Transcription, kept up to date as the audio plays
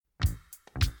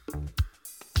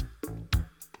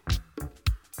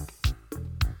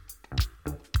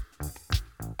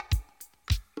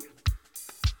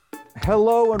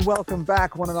Hello and welcome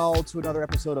back, one and all, to another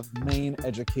episode of Maine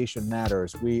Education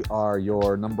Matters. We are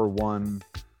your number one,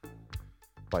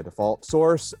 by default,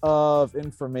 source of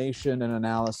information and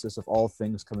analysis of all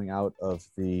things coming out of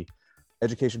the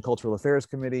Education Cultural Affairs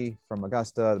Committee from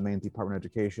Augusta, the Maine Department of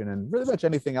Education, and really much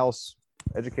anything else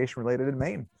education related in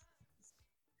Maine.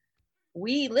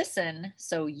 We listen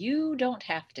so you don't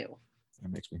have to.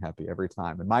 It makes me happy every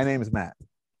time. And my name is Matt.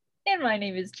 And my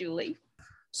name is Julie.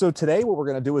 So today what we're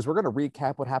going to do is we're going to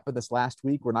recap what happened this last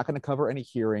week. We're not going to cover any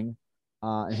hearings.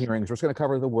 We're just going to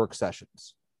cover the work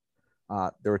sessions.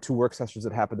 There were two work sessions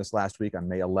that happened this last week on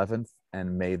May 11th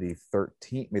and May the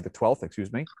 12th,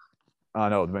 excuse me. May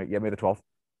the 12th.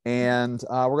 And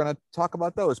we're going to talk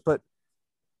about those. But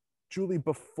Julie,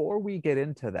 before we get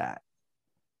into that,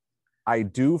 I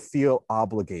do feel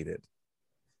obligated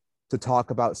to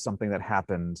talk about something that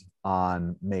happened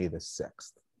on May the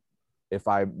 6th. If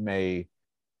I may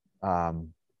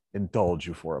indulge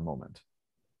you for a moment.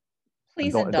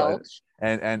 Please indulge.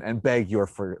 And beg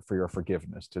for your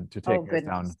forgiveness to take this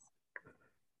down.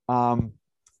 On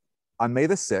May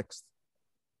the 6th,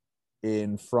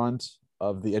 in front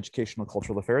of the Educational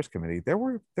Cultural Affairs Committee, there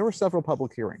were several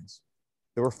public hearings.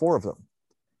 There were four of them.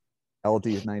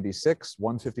 LDs 96,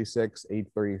 156,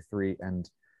 833, and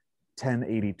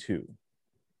 1082.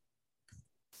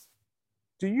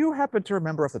 Do you happen to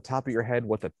remember off the top of your head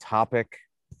what the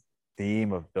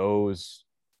theme of those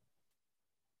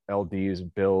LDs,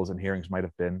 bills, and hearings might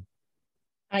have been?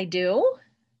 I do.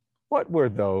 What were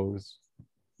those?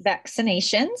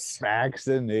 Vaccinations.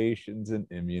 Vaccinations and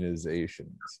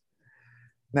immunizations.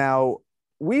 Now,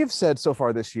 we've said so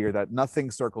far this year that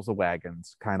nothing circles the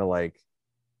wagons, kind of like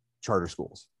charter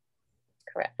schools.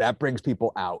 Correct. That brings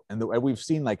people out. And we've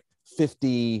seen like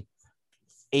 50,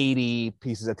 80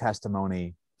 pieces of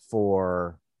testimony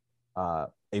for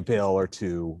a bill or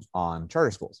two on charter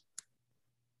schools.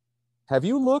 Have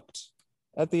you looked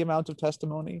at the amount of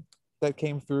testimony that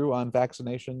came through on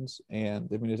vaccinations and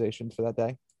immunizations for that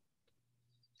day?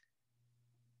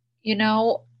 You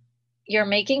know, you're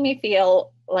making me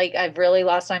feel like I've really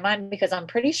lost my mind because I'm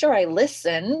pretty sure I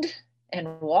listened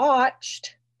and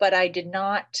watched, but I did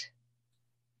not.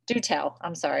 Do tell.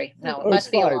 I'm sorry. No, it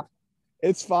must be a lot.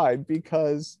 It's fine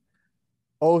because,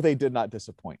 they did not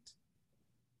disappoint.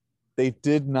 They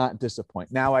did not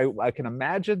disappoint. Now, I can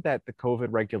imagine that the COVID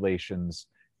regulations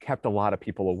kept a lot of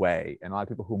people away, and a lot of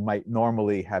people who might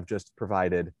normally have just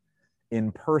provided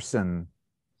in-person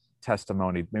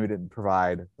testimony, maybe didn't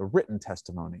provide the written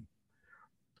testimony.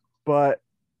 But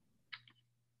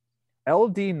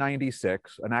LD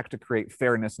 96, an act to create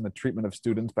fairness in the treatment of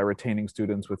students by retaining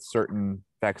students with certain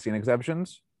vaccine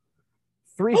exemptions,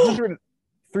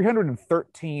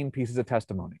 313 pieces of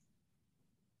testimony.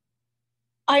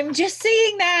 I'm just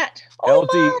seeing that.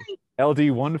 LD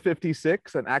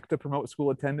 156, an act to promote school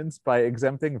attendance by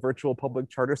exempting virtual public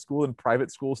charter school and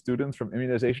private school students from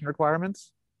immunization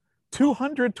requirements.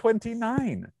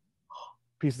 229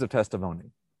 pieces of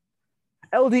testimony.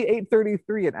 LD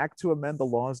 833, an act to amend the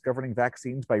laws governing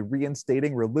vaccines by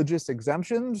reinstating religious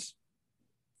exemptions.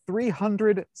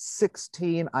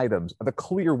 316 items, the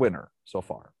clear winner so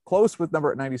far. Close with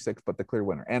number 96, but the clear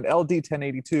winner. And LD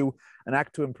 1082, an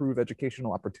act to improve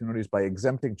educational opportunities by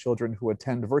exempting children who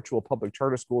attend virtual public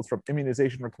charter schools from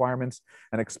immunization requirements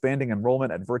and expanding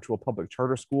enrollment at virtual public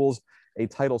charter schools. A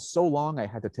title so long I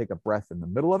had to take a breath in the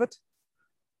middle of it.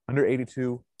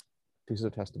 182 pieces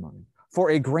of testimony.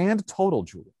 For a grand total,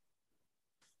 Julie,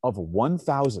 of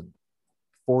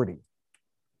 1,040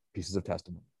 pieces of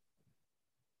testimony.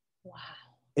 Wow.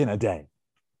 In a day.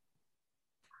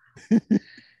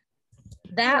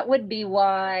 That would be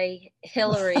why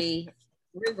Hillary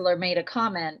Rigler made a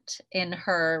comment in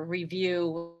her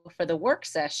review for the work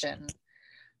session,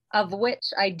 of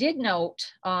which I did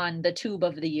note on the Tube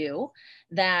of the U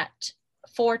that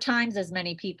 4 times as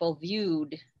many people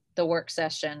viewed the work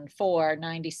session for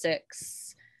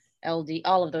 96 LD,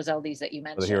 all of those LDs that you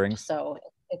mentioned. The hearings. So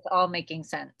it's all making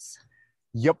sense.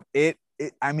 Yep.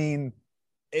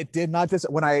 It did not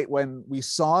when we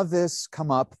saw this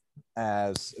come up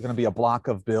as going to be a block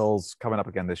of bills coming up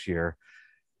again this year,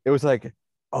 it was like,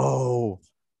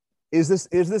 is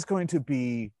this going to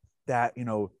be that,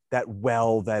 that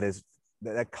well that is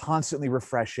that constantly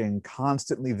refreshing,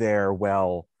 constantly there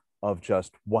well of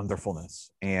just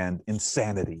wonderfulness and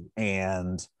insanity?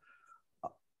 And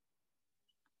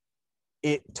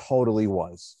it totally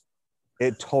was.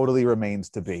 It totally remains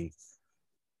to be.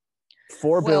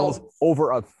 4 bills,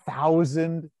 over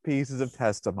 1,000 pieces of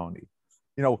testimony,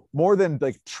 more than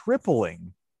like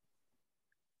tripling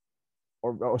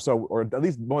or at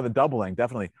least more than doubling,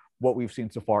 definitely what we've seen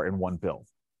so far in one bill.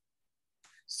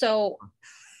 So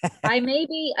I may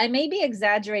be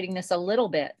exaggerating this a little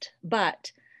bit,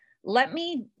 but let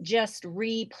me just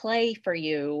replay for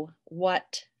you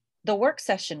what the work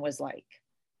session was like.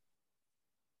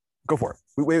 Go for it.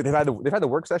 Wait, they've had the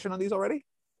work session on these already?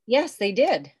 Yes, they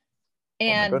did. And oh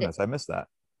my And goodness, I missed that.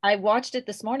 I watched it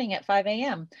this morning at 5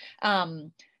 a.m.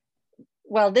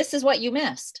 Well, this is what you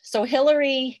missed. So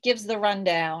Hillary gives the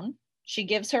rundown. She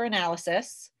gives her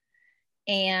analysis,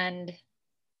 and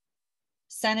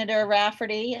Senator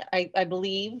Rafferty, I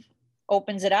believe,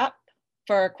 opens it up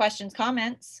for questions,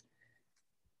 comments.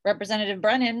 Representative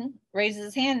Brennan raises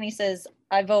his hand and he says,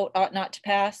 I vote ought not to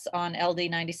pass on LD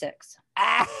 96.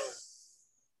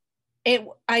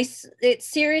 It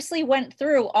seriously went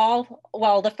through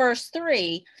the first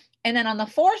three. And then on the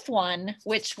fourth one,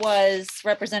 which was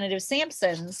Representative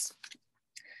Sampson's,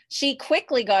 she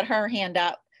quickly got her hand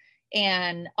up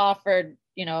and offered,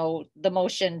 the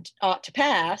motion ought to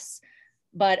pass.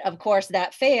 But of course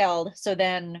that failed. So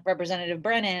then Representative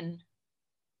Brennan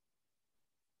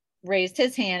raised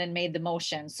his hand and made the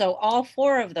motion. So all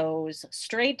four of those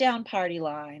straight down party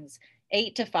lines,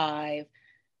 8-5,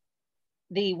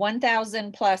 the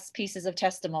 1,000 plus pieces of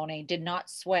testimony did not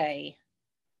sway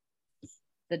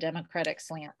the Democratic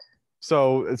slant.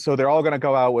 So they're all going to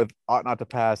go out with ought not to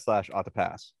pass / ought to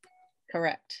pass.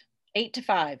 Correct.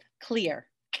 8-5, clear.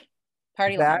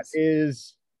 Party that lines. That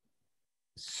is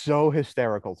so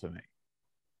hysterical to me.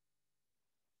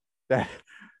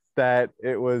 That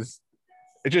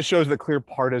it just shows the clear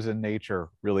partisan nature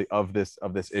really of this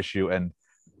issue, and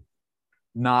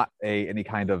not any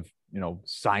kind of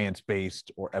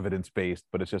science-based or evidence-based,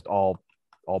 but it's just all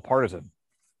partisan.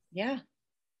 Yeah.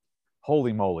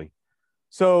 Holy moly.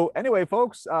 So anyway,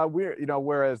 folks, we're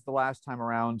whereas the last time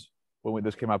around when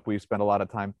this came up, we spent a lot of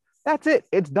time. That's it.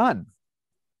 It's done.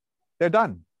 They're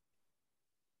done.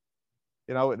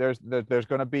 There's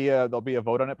going to be there'll be a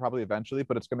vote on it probably eventually,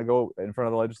 but it's going to go in front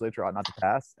of the legislature, ought not to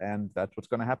pass, and that's what's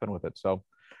going to happen with it. So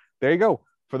there you go.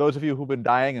 For those of you who've been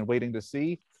dying and waiting to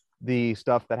see the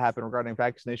stuff that happened regarding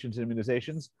vaccinations and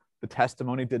immunizations, the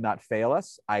testimony did not fail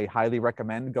us. I highly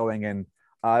recommend going and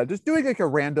just doing like a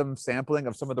random sampling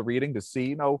of some of the reading to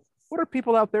see, what are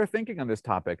people out there thinking on this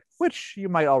topic, which you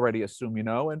might already assume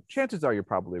and chances are you're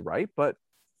probably right, but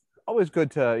always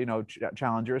good to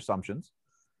challenge your assumptions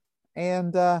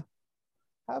and have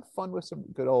fun with some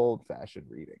good old-fashioned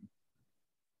reading.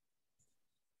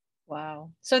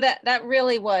 Wow. So that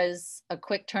really was a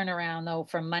quick turnaround, though,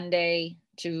 from Monday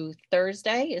to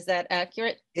Thursday. Is that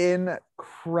accurate?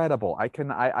 Incredible. I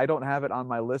don't have it on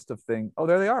my list of things. Oh,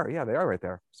 there they are. Yeah, they are right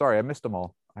there. Sorry, I missed them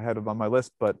all. I had them on my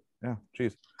list, but yeah,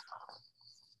 geez.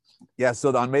 Yeah,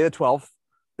 so on May the 12th,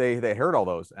 they heard all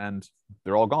those and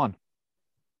they're all gone.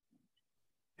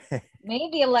 May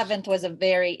the 11th was a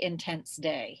very intense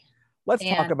day. Let's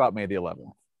talk about May the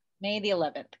 11th. May the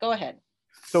 11th. Go ahead.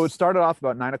 So it started off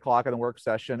about 9 o'clock in the work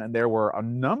session, and there were a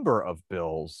number of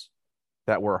bills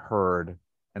that were heard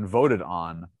and voted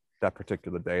on that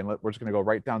particular day. And we're just going to go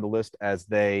right down the list as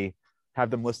they have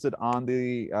them listed on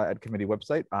the Ed Committee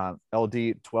website.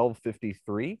 LD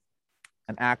 1253,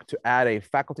 an act to add a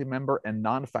faculty member and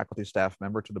non-faculty staff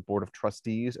member to the Board of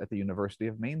Trustees at the University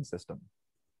of Maine system.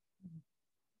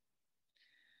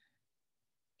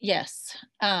 Yes.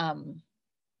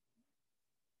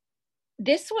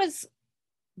 This was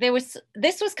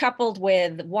coupled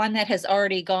with one that has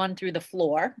already gone through the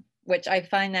floor, which I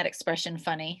find that expression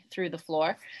funny, through the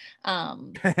floor.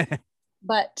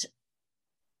 But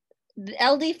the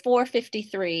LD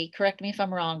 453, correct me if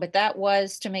I'm wrong, but that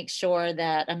was to make sure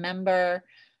that a member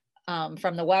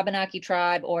from the Wabanaki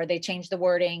tribe, or they changed the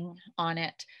wording on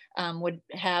it, would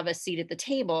have a seat at the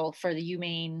table for the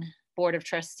UMaine Board of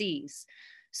Trustees.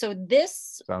 So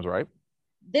this sounds right.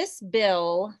 This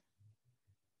bill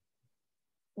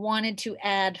wanted to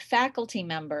add faculty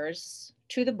members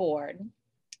to the board,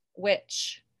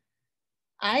 which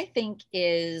I think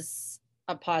is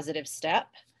a positive step.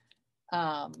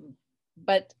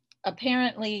 But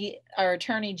apparently our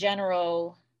Attorney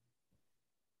General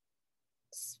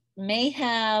may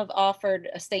have offered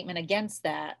a statement against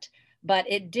that,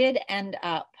 but it did end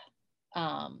up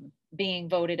being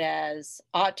voted as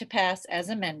ought to pass as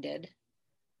amended,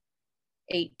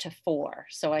 8-4.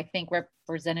 So I think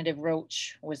Representative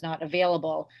Roach was not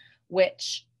available,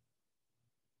 which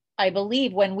I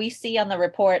believe when we see on the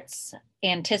reports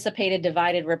anticipated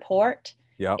divided report,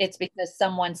 yep, it's because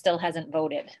someone still hasn't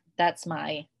voted. That's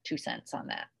my 2 cents on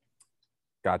that.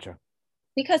 Gotcha.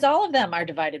 Because all of them are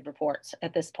divided reports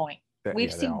at this point.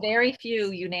 We've seen are very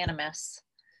few unanimous.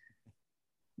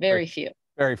 Very few.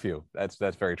 Very few. That's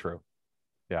very true.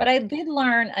 Yeah. But I did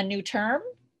learn a new term.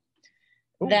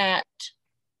 Ooh. That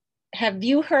have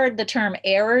you heard the term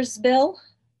errors bill?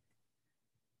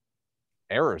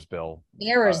 Errors bill.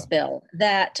 Errors bill,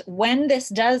 that when this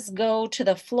does go to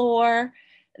the floor,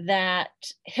 that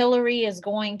Hillary is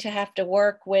going to have to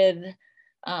work with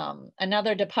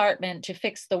another department to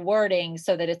fix the wording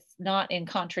so that it's not in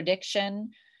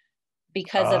contradiction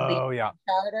because of the yeah.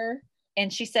 charter.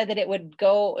 And she said that it would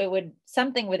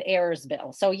something with errors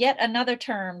bill. So yet another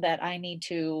term that I need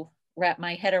to wrap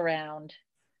my head around.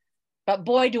 But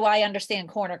boy, do I understand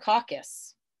corner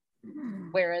caucus.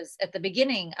 Whereas at the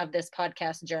beginning of this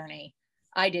podcast journey,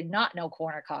 I did not know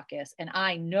corner caucus, and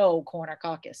I know corner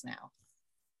caucus now.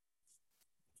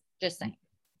 Just saying.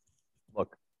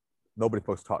 Look, nobody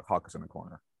puts caucus in a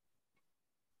corner.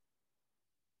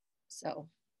 So,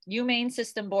 Humane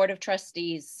System Board of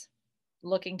Trustees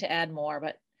looking to add more,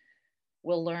 but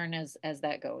we'll learn as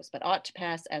that goes. But ought to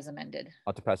pass as amended.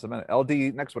 Ought to pass amended.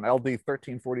 LD, next one, LD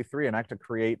 1343, an act to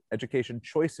create education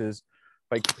choices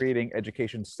by creating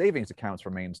education savings accounts for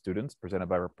Maine students, presented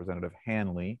by Representative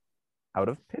Hanley out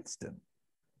of Pittston.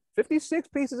 56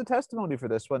 pieces of testimony for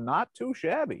this one, not too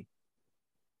shabby.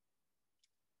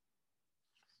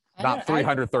 Not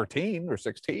 313 or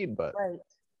 16, but. Right.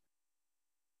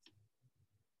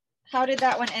 How did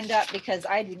that one end up? Because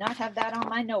I do not have that on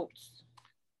my notes.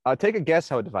 Take a guess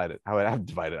how it divided. How it have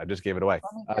divided. I just gave it away.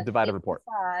 Divided report.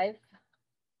 5.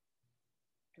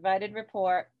 Divided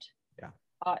report. Yeah.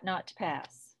 Ought not to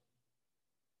pass.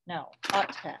 No,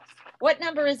 ought to pass. What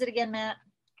number is it again, Matt?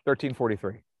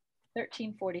 1343.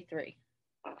 1343.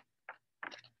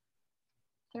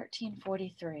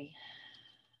 1343.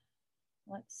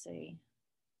 Let's see.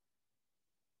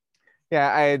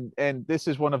 Yeah, and this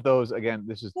is one of those, again,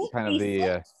 this is 56? Kind of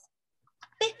the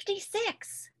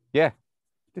 56. Yeah,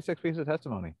 56 pieces of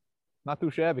testimony. Not too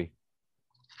shabby.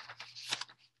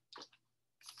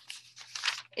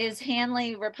 Is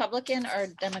Hanley Republican or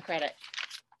Democratic?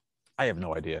 I have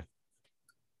no idea.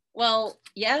 Well,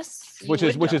 yes. Which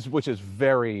is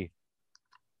very,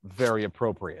 very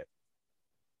appropriate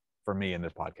for me in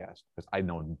this podcast, because I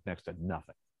know next to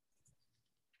nothing.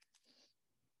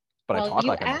 But well, I talk you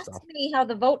like asked me how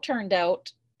the vote turned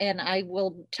out, and I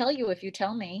will tell you if you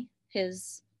tell me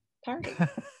his party.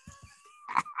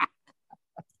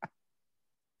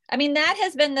 I mean, that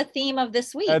has been the theme of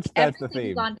this week. That's the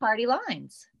theme. On party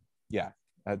lines. Yeah,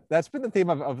 that's been the theme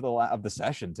of the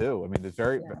session too. I mean, it's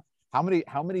very. Yeah.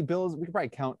 How many bills we could probably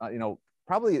count?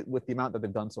 Probably with the amount that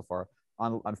they've done so far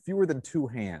on fewer than 2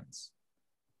 hands,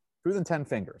 fewer than 10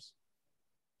 fingers,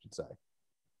 I should say.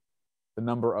 The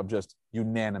number of just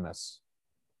unanimous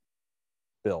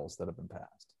bills that have been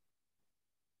passed.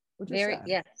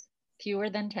 Yes, fewer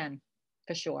than 10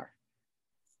 for sure.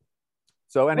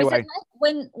 So anyway,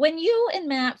 when you and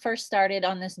Matt first started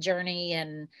on this journey,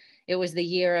 and it was the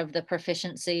year of the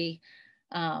proficiency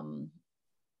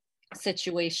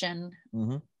situation,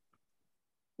 mm-hmm.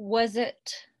 was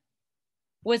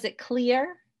it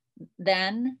clear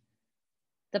then,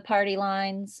 the party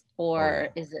lines, or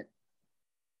is it?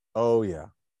 Oh yeah.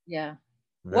 Yeah.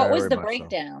 What was the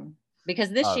breakdown? So. Because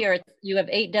this year you have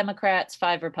 8 Democrats,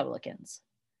 5 Republicans.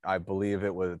 I believe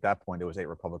it was at that point it was 8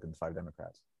 Republicans, 5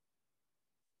 Democrats.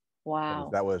 Wow.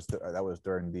 That was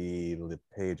during the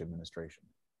LePage administration.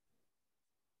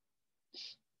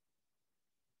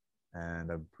 And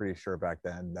I'm pretty sure back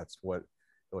then that's what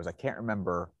it was. I can't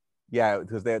remember. Yeah,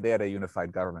 because they had a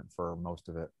unified government for most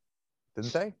of it,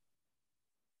 didn't they?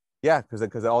 Yeah,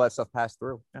 because all that stuff passed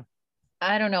through. Yeah.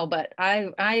 I don't know, but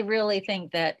I really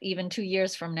think that even 2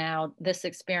 years from now, this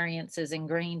experience is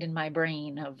ingrained in my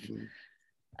brain of,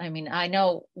 I mean, I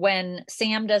know when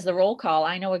Sam does the roll call,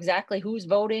 I know exactly who's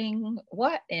voting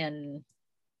what, and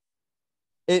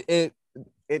it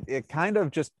kind of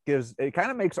just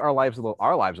makes our lives a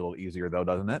little easier though,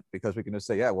 doesn't it? Because we can just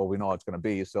say, yeah, well, we know how it's going to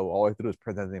be, so all I have to do is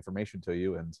present the information to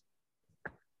you. And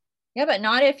yeah, but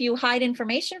not if you hide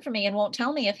information from me and won't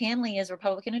tell me if Hanley is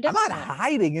Republican or Democrat. I'm not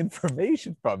hiding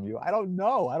information from you. I don't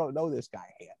know this guy.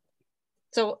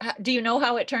 So do you know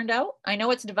how it turned out? I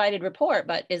know it's a divided report,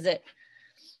 but is it?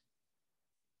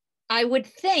 I would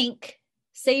think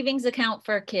savings account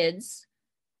for kids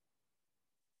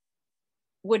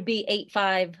would be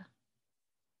 8-5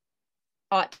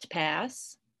 ought to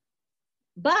pass,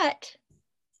 but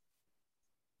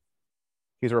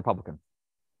he's a Republican.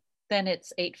 Then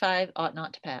it's 8-5 ought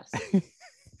not to pass.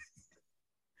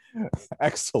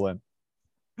 Excellent.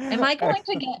 Am I going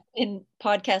to get in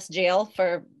podcast jail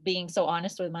for being so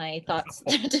honest with my thoughts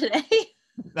today?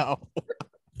 No.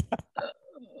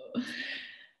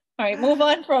 All right, move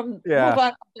on from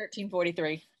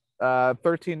 1343.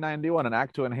 1391, an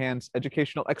act to enhance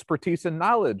educational expertise and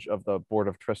knowledge of the Board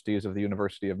of Trustees of the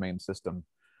University of Maine System.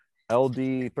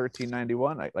 LD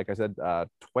 1391, like I said,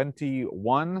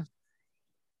 21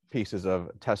 pieces of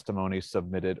testimony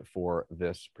submitted for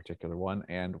this particular one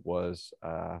and was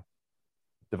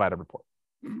divided report.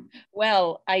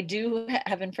 Well, I do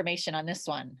have information on this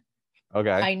one.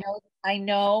 Okay. I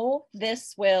know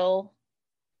this will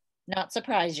not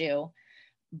surprise you,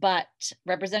 but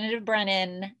Representative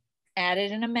Brennan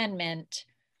added an amendment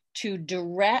to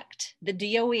direct the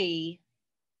DOE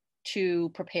to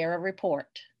prepare a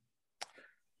report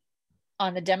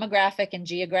on the demographic and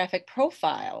geographic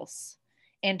profiles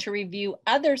and to review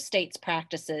other states'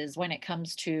 practices when it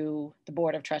comes to the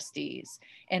Board of Trustees.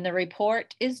 And the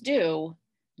report is due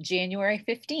January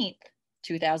 15th,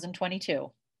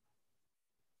 2022.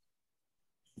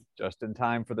 Just in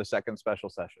time for the second special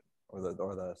session or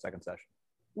the second session.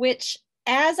 Which,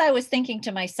 as I was thinking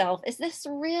to myself, is this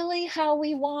really how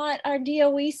we want our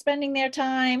DOE spending their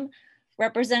time?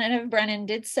 Representative Brennan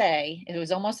did say, it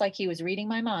was almost like he was reading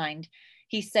my mind.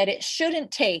 He said it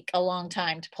shouldn't take a long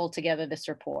time to pull together this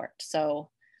report. So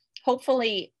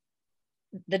hopefully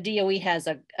the DOE has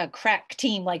a crack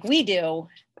team like we do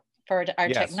for our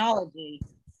technology,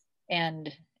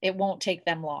 and it won't take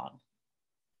them long.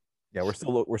 Yeah,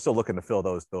 we're still looking to fill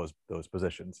those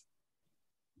positions.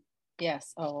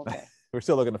 Yes. Oh, okay. We're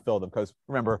still looking to fill them because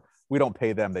remember, we don't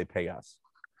pay them; they pay us.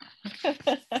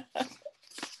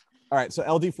 All right. So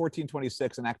LD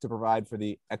 1426, an act to provide for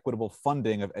the equitable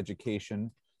funding of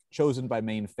education chosen by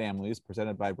Maine families,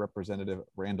 presented by Representative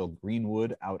Randall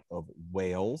Greenwood out of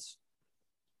Wales.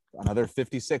 Another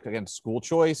 56, again, school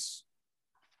choice.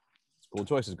 School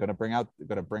choice is going to bring out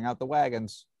the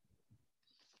wagons.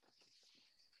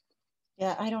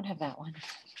 Yeah, I don't have that one.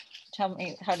 Tell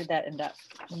me, how did that end up?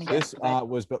 This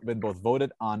was been both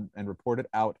voted on and reported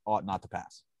out, ought not to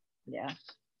pass. Yeah.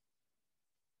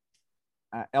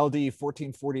 LD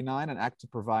 1449, an act to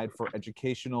provide for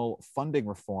educational funding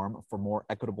reform for more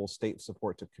equitable state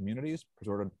support to communities,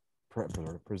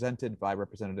 presented by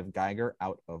Representative Geiger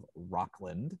out of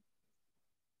Rockland.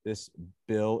 This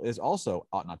bill is also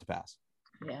ought not to pass.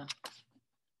 Yeah.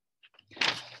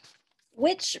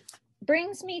 Which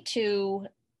brings me to,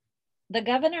 the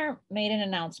governor made an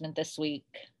announcement this week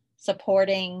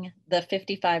supporting the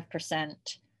 55%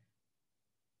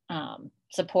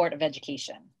 support of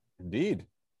education. Indeed.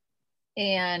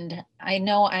 And I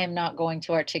know I am not going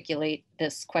to articulate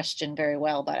this question very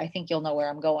well, but I think you'll know where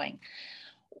I'm going.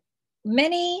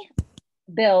 Many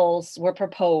bills were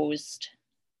proposed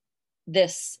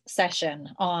this session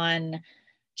on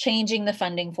changing the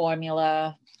funding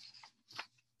formula.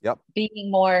 Yep. Being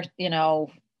more,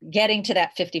 getting to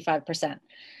that 55%.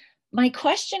 My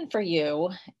question for you,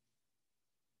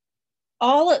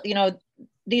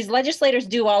 these legislators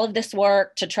do all of this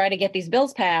work to try to get these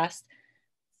bills passed,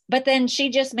 but then she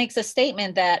just makes a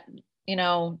statement that,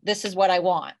 this is what I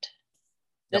want.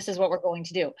 This is what we're going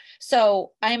to do.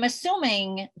 So I'm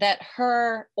assuming that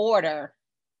her order,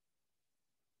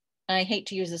 I hate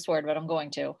to use this word, but I'm going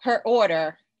to, her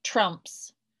order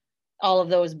trumps all of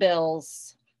those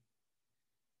bills.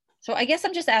 So I guess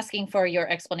I'm just asking for your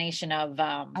explanation of.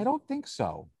 I don't think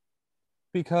so,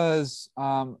 because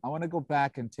I want to go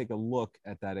back and take a look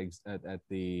at that at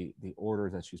the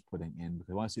orders that she's putting in, because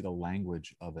I want to see the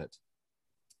language of it.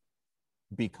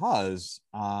 Because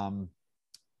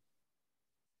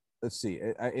let's see,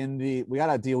 we got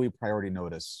a DOE priority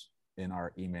notice in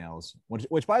our emails,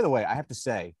 which by the way, I have to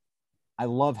say, I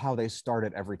love how they start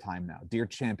it every time now. Dear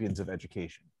champions of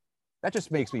education. That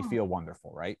just makes me feel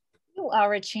wonderful, right? You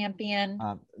are a champion.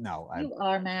 No, you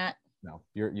are, Matt. No,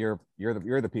 you're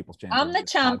the people's champion. I'm the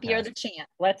chump. You're the champ.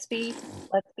 Let's be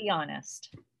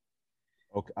honest.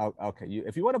 Okay.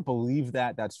 If you want to believe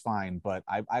that, that's fine. But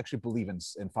I actually believe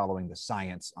in following the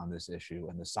science on this issue,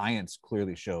 and the science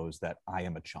clearly shows that I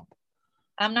am a chump.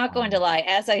 I'm not going to lie.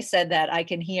 As I said that, I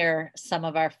can hear some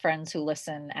of our friends who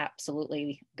listen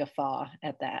absolutely guffaw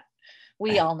at that.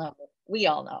 We all know.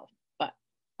 But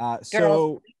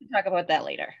girls, we can talk about that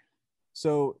later.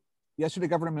 So yesterday,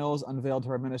 Governor Mills unveiled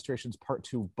her administration's Part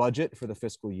 2 budget for the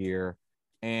fiscal year,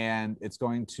 and it's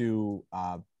going to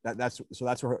that's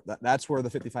where the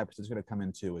 55% is going to come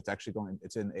into. It's actually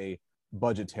it's in a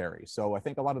budgetary. So I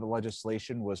think a lot of the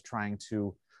legislation was trying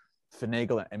to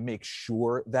finagle and make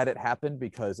sure that it happened,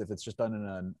 because if it's just done in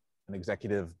an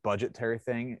executive budgetary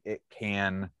thing, it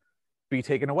can be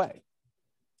taken away,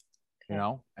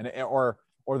 and or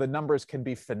the numbers can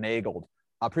be finagled.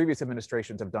 Previous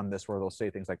administrations have done this, where they'll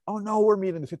say things like, oh no, we're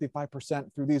meeting the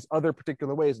 55% through these other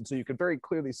particular ways. And so you can very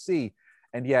clearly see,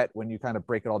 and yet when you kind of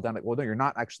break it all down, like, well, no, you're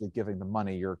not actually giving the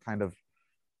money. You're kind of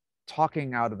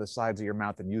talking out of the sides of your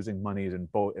mouth and using money in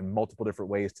multiple different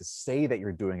ways to say that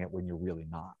you're doing it when you're really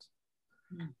not.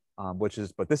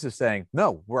 but this is saying,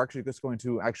 no, we're actually just going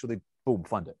to actually, boom,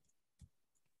 fund it.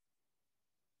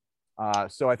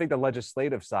 So I think the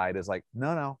legislative side is like,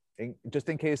 no, just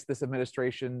in case this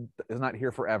administration is not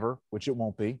here forever, which it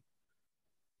won't be,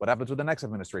 what happens when the next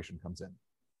administration comes in?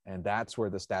 And that's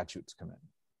where the statutes come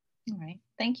in. All right.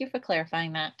 Thank you for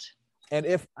clarifying that. And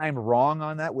if I'm wrong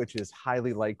on that, which is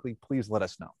highly likely, please let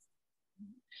us know.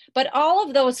 But all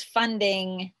of those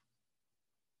funding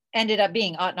ended up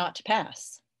being ought not to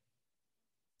pass.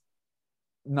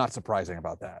 Not surprising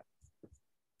about that.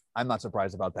 I'm not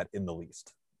surprised about that in the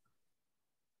least.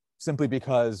 Simply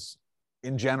because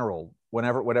in general,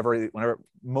 whenever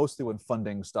mostly when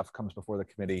funding stuff comes before the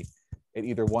committee, it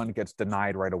either one gets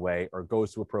denied right away or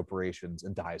goes to appropriations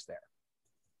and dies there.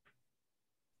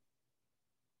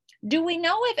 Do we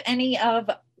know if any of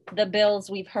the bills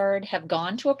we've heard have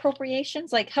gone to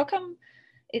appropriations? Like, how come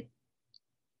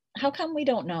we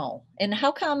don't know? And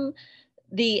how come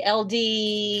the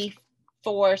LD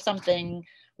for something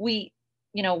we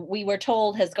were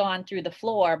told has gone through the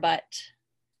floor, but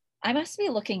I must be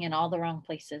looking in all the wrong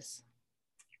places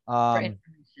for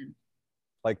information.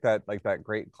 Like that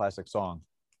great classic song,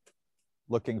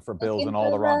 looking for bills in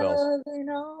all the wrong bills.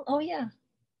 Oh yeah.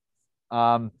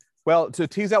 Well, to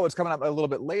tease out what's coming up a little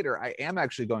bit later, I am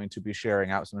actually going to be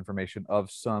sharing out some information of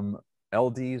some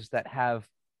LDs that have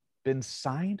been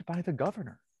signed by the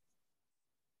governor.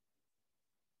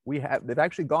 They've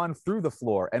actually gone through the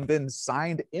floor and been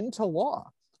signed into law.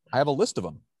 I have a list of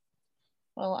them.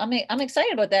 Well, I'm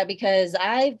excited about that because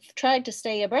I've tried to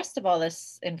stay abreast of all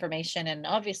this information, and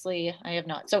obviously I have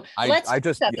not. So I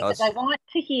want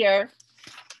to hear,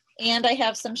 and I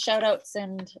have some shout outs,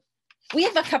 and we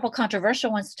have a couple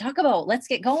controversial ones to talk about. Let's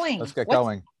get going. Let's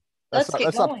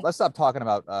stop talking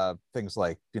about things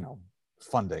like,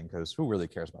 funding, because who really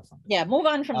cares about funding? Yeah, move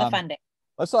on from the funding.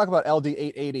 Let's talk about LD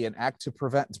 880, an act to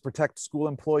protect school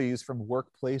employees from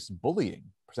workplace bullying,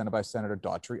 presented by Senator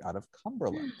Daughtry out of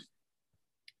Cumberland.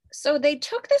 So they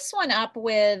took this one up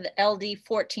with LD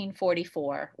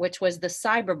 1444, which was the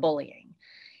cyberbullying.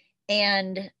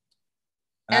 And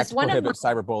as one of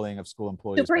cyberbullying of school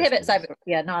employees. To prohibit cyber,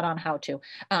 not on how to.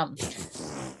 And,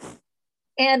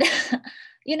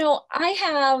 I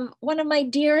have one of my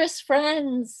dearest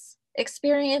friends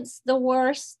experienced the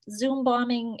worst Zoom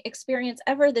bombing experience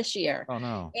ever this year. Oh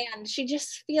no. And she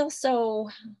just feels so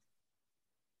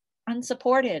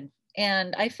unsupported.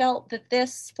 And I felt that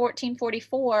this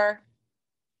 1444,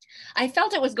 I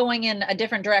felt it was going in a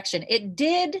different direction. It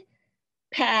did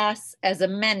pass as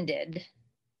amended.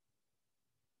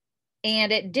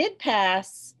 And it did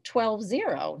pass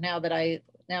 12-0 now that I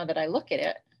look at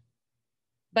it.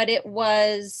 But it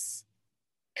was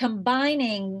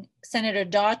combining Senator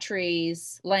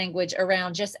Daughtry's language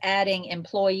around just adding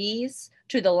employees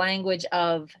to the language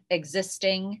of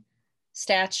existing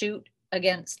statute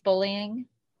against bullying.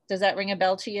 Does that ring a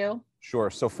bell to you? Sure.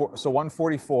 So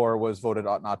 144 was voted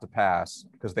ought not to pass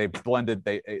because they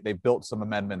built some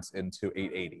amendments into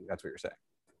 880. That's what you're saying.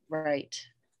 Right.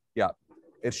 Yeah.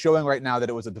 It's showing right now that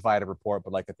it was a divided report,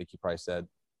 but like I think you probably said,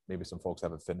 maybe some folks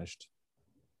haven't finished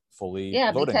fully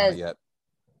voting on it yet.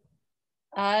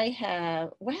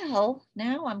 Now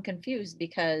I'm confused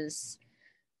because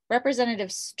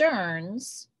Representative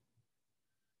Stearns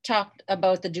talked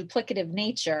about the duplicative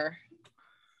nature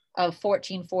of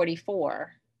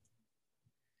 1444.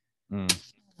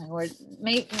 Or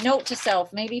note to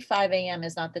self, maybe 5 a.m.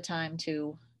 is not the time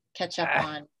to catch up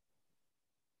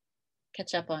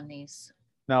on these.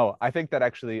 No, I think that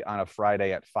actually on a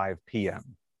Friday at 5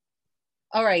 p.m.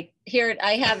 All right, here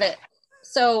I have it.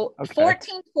 So okay.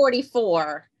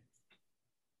 1444.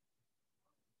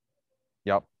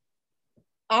 Yep.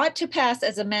 Ought to pass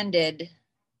as amended.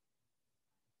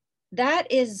 That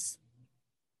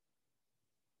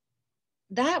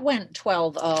went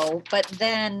 12-0, but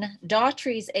then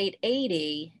Daughtry's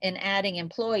 880 in adding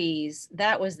employees,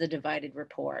 that was the divided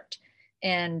report.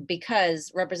 And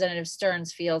because Representative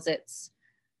Stearns feels it's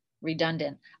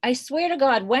redundant. I swear to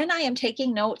God, when I am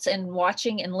taking notes and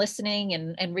watching and listening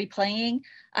and replaying,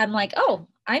 I'm like, oh,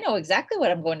 I know exactly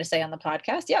what I'm going to say on the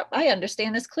podcast. Yep, I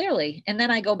understand this clearly. And then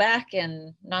I go back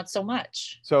and not so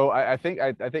much. So I think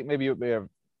maybe you may have,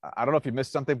 I don't know if you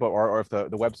missed something, but or if the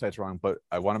website's wrong, but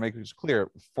I want to make it clear.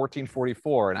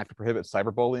 1444, an act to prohibit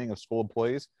cyberbullying of school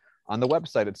employees. On the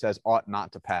website, it says ought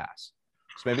not to pass.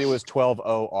 So maybe it was 12-0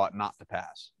 ought not to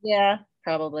pass. Yeah,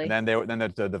 probably. And then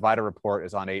the divided report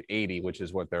is on 880, which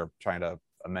is what they're trying to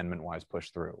amendment-wise push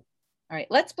through. All right,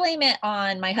 let's blame it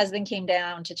on my husband came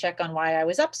down to check on why I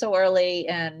was up so early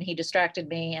and he distracted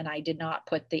me and I did not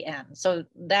put the N. So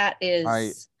that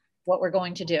is what we're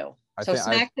going to do. So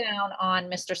smack down on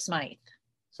Mr. Smythe.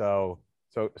 So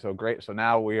great. So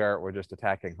now we're just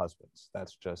attacking husbands.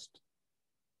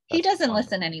 He doesn't fun.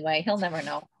 listen anyway. He'll never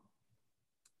know.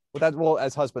 Well,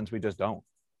 as husbands, we just don't.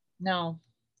 No,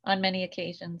 on many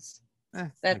occasions.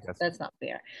 That's not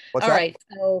fair. What's All that? right.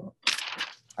 So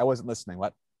I wasn't listening.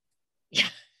 What? yeah.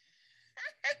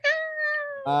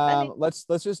 Let's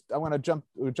just, I want to jump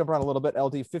around a little bit.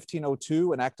 LD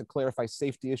 1502, an act to clarify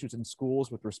safety issues in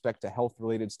schools with respect to health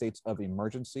related states of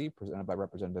emergency, presented by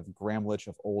Representative Gramlich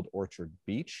of Old Orchard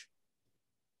Beach.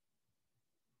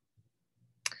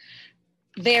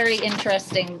 Very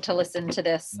interesting to listen to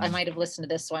this. I might have listened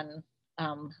to this one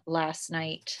last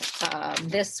night.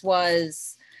 This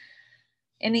was,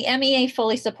 and the MEA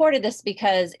fully supported this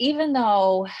because even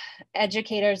though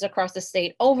educators across the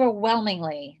state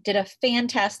overwhelmingly did a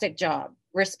fantastic job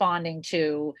responding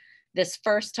to this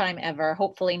first time ever,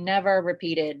 hopefully never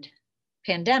repeated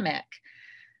pandemic,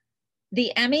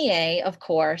 the MEA, of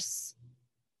course,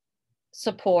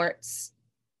 supports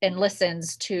and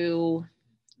listens to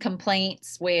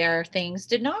complaints where things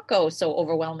did not go so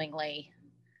overwhelmingly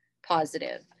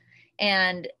positive.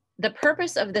 And the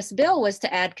purpose of this bill was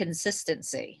to add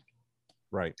consistency.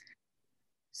 Right.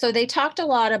 So they talked a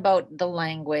lot about the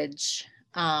language.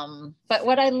 But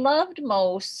what I loved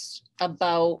most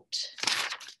about,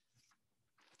 of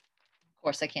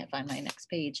course, I can't find my next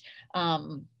page.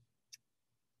 John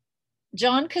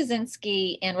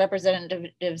Kaczynski and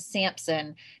Representative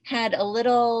Sampson had a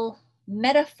little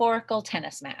metaphorical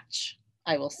tennis match,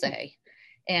 I will say.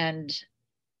 And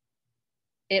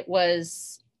it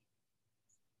was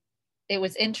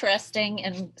interesting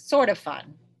and sort of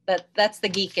fun. That's the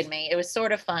geek in me. It was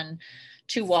sort of fun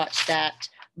to watch that,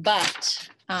 but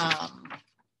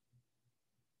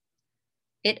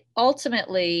it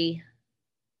ultimately,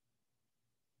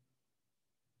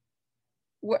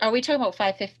 are we talking about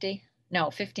 550? No,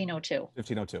 1502.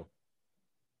 1502.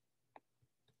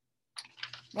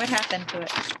 What happened to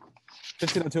it?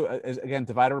 1502 is, again,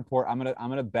 divided report. I'm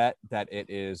gonna bet that it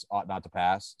is ought not to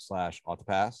pass / ought to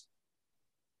pass.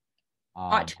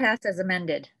 Ought to pass as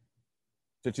amended.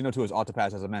 1502 is ought to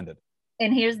pass as amended.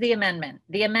 And here's the amendment.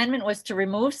 The amendment was to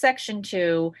remove section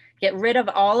 2, get rid of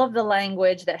all of the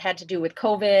language that had to do with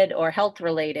COVID or health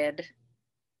related.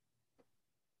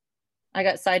 I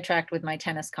got sidetracked with my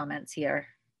tennis comments here.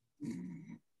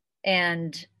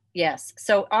 And yes,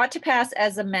 so ought to pass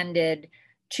as amended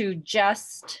to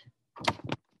just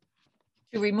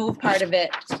to remove part of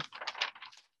it.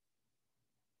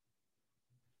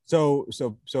 So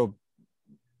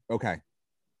okay.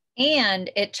 And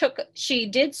she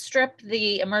did strip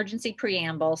the emergency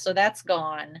preamble, so that's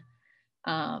gone.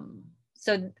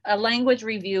 So a language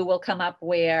review will come up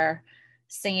where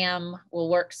Sam will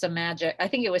work some magic. I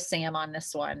think it was Sam on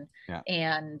this one. Yeah.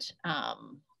 And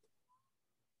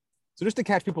so just to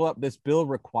catch people up, this bill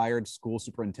required school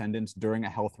superintendents during a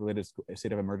health-related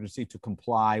state of emergency to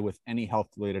comply with any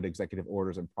health-related executive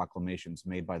orders and proclamations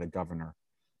made by the governor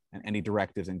and any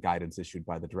directives and guidance issued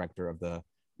by the director of the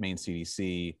Maine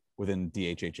CDC within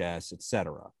DHHS, et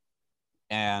cetera.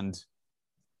 And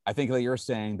I think that you're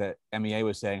saying that MEA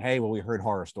was saying, hey, well, we heard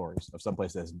horror stories of some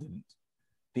places that didn't.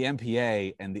 The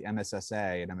MPA and the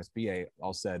MSSA and MSBA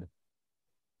all said,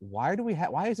 why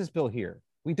is this bill here?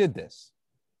 We did this.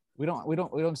 We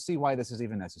don't see why this is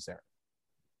even necessary.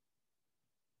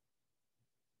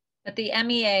 But the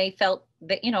MEA felt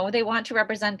that, they want to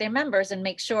represent their members and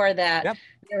make sure that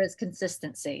there is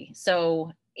consistency.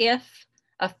 So if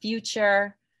a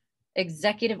future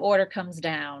executive order comes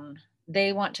down,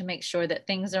 they want to make sure that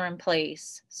things are in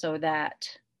place so that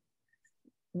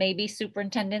maybe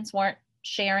superintendents weren't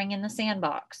sharing in the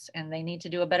sandbox, and they need to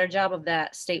do a better job of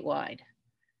that statewide.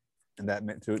 And that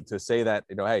meant to say that,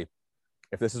 hey,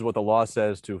 if this is what the law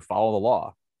says, to follow the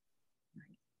law,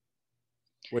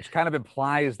 which kind of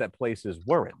implies that places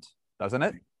weren't, doesn't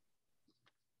it?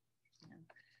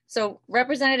 So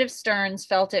Representative Stearns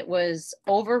felt it was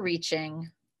overreaching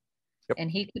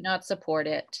and he could not support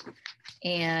it.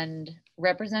 And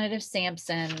Representative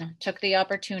Sampson took the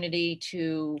opportunity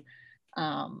to,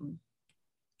 John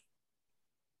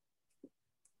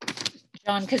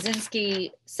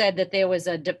Kaczynski said that there was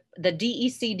the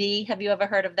DECD. Have you ever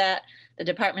heard of that? The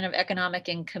Department of Economic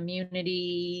and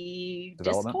Community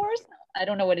Discourse? I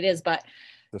don't know what it is, but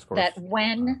discourse. That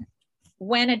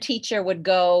when a teacher would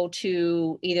go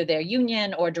to either their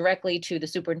union or directly to the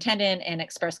superintendent and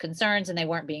express concerns and they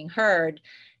weren't being heard,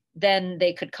 then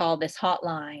they could call this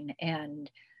hotline, and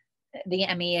the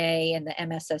MEA and the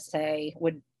MSSA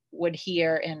would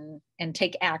hear and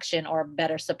take action or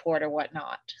better support or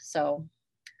whatnot. So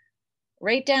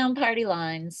right down party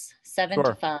lines, 7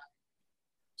 to 5.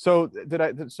 So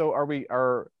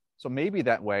So maybe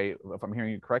that way, if I'm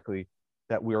hearing you correctly,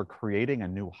 that we are creating a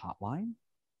new hotline,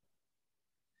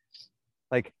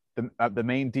 like the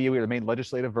main DOE or the main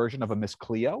legislative version of a Miss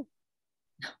Cleo.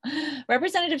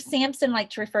 Representative Sampson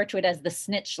liked to refer to it as the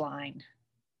snitch line.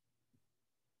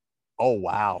 Oh,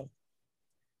 wow.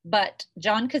 But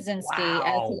John Kaczynski,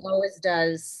 as he Wow. always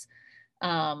does,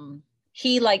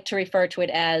 he liked to refer to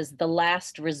it as the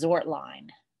last resort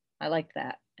line. I like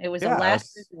that. It was a Yeah,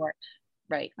 last resort,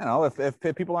 right? You know, if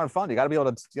people aren't fun, you got to be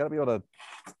able to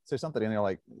say something, and they're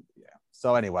like, yeah.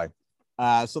 So anyway,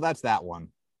 so that's that one.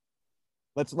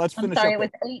 Let's I'm finish sorry, up. it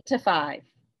was 8 to 5.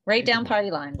 Write down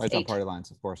party lines. Right down party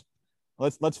lines, of course.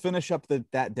 Let's finish up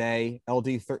that day. LD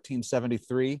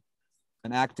 1373,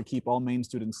 an act to keep all Maine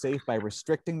students safe by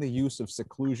restricting the use of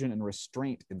seclusion and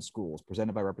restraint in schools,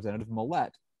 presented by Representative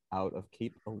Millette out of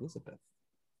Cape Elizabeth.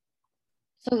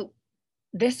 So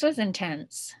this was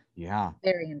intense. Yeah.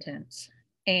 Very intense.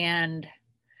 And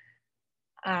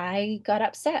I got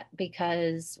upset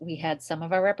because we had some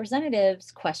of our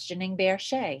representatives questioning Bear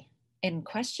Shea and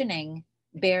questioning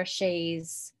Bear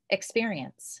Shea's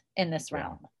experience in this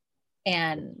realm.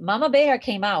 And Mama Bear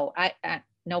came out. I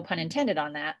no pun intended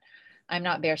on that. I'm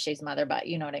not Bear Shea's mother, but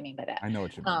you know what I mean by that. I know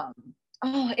what you mean.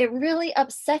 Oh, it really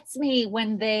upsets me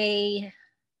when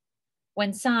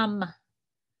some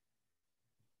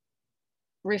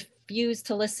refuse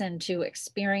to listen to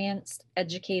experienced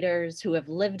educators who have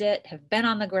lived it, have been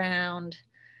on the ground.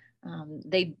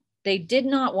 They did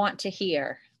not want to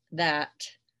hear that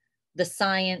the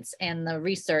science and the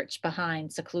research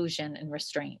behind seclusion and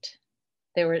restraint.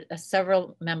 There were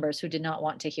several members who did not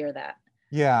want to hear that.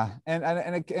 Yeah,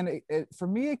 and for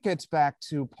me, it gets back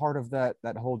to part of that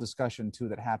whole discussion too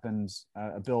that happened,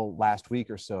 Bill, last week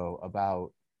or so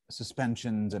about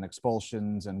suspensions and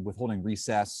expulsions and withholding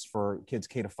recess for kids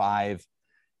K to 5,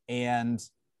 and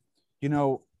you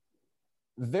know,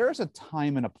 there's a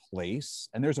time and a place,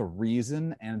 and there's a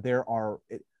reason, and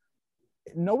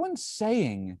no one's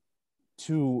saying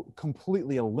to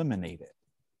completely eliminate it.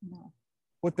 No.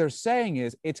 What they're saying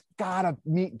is it's got to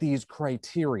meet these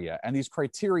criteria, and these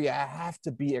criteria have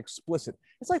to be explicit.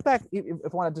 It's like that,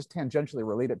 if I want to just tangentially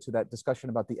relate it to that discussion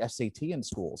about the SAT in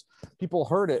schools. People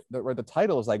heard it, where the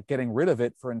title is like getting rid of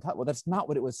it for, well, that's not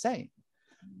what it was saying.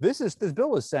 This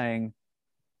bill is saying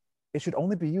it should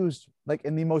only be used like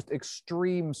in the most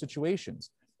extreme situations.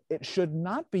 It should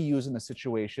not be used in a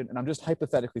situation, and I'm just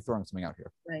hypothetically throwing something out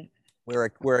here, right,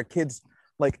 where a kid's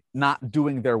like not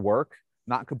doing their work,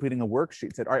 not completing a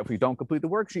worksheet, said, all right, if you don't complete the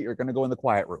worksheet, you're going to go in the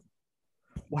quiet room.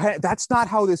 Well, that's not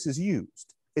how this is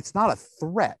used. It's not a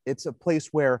threat. It's a place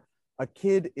where a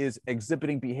kid is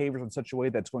exhibiting behaviors in such a way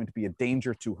that's going to be a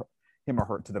danger to him or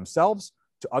her, to themselves,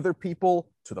 to other people,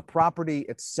 to the property,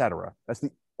 etc. That's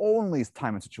the only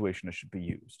time and situation it should be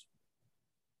used.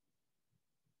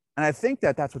 And I think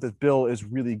that that's what this bill is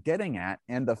really getting at.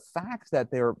 And the fact that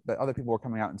other people are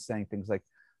coming out and saying things like,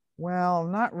 well,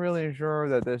 I'm not really sure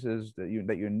that that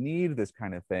you need this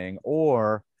kind of thing,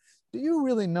 or do you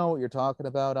really know what you're talking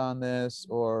about on this?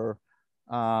 Or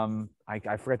I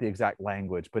forget the exact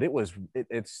language, but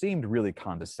it seemed really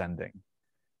condescending.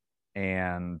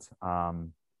 And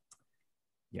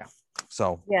yeah.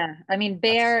 So yeah, I mean,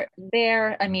 Bear,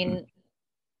 I mean,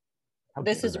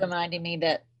 this is reminding me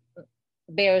that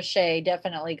Bear Shea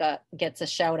definitely gets a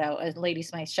shout out, a Lady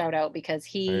Smythe shout out, because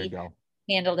he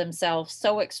handled himself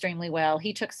so extremely well.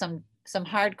 He took some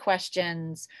hard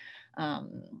questions.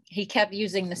 He kept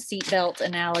using the seatbelt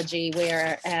analogy,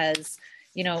 whereas,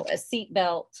 you know, a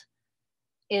seatbelt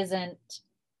isn't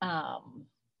a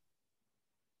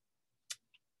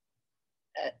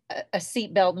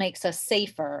seatbelt makes us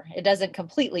safer. It doesn't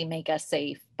completely make us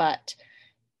safe, but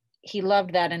he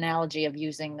loved that analogy of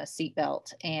using the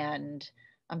seatbelt. And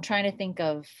I'm trying to think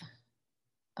of,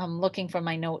 I'm looking for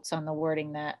my notes on the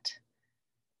wording that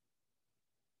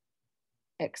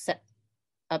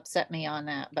upset me on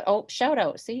that. But oh, shout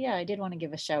out. See, yeah, I did want to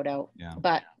give a shout out. Yeah.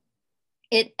 But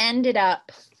it ended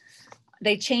up,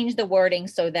 they changed the wording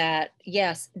so that,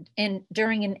 yes,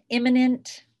 during an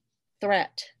imminent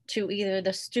threat to either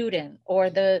the student or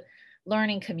the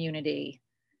learning community,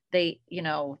 they, you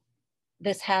know,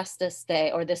 this has to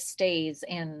stay, or this stays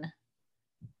in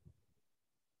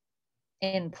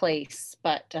place.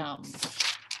 But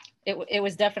it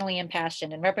was definitely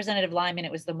impassioned, and Representative Lyman,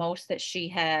 it was the most that she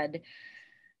had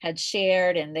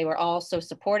shared, and they were all so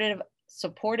supportive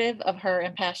of her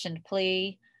impassioned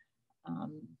plea.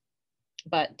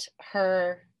 But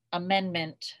her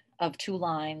amendment of 2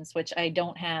 lines, which I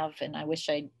don't have, and I wish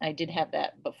I did have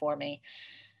that before me,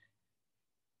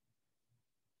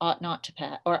 ought to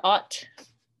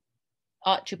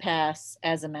pass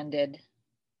as amended.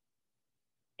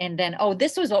 And then, oh,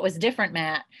 this was what was different,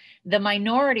 Matt. The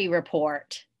minority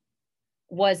report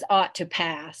was ought to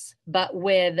pass, but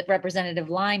with Representative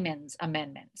Lyman's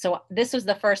amendment. So this was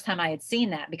the first time I had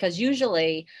seen that, because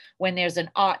usually when there's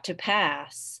an ought to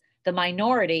pass, the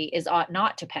minority is ought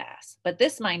not to pass. But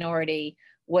this minority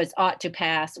was ought to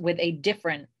pass with a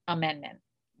different amendment.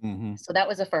 Mm-hmm. So that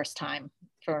was the first time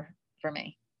for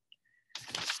me.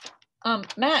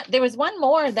 Matt, there was one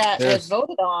more that was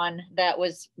voted on that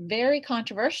was very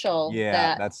controversial.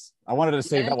 Yeah, I wanted to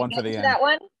save that one for the end. That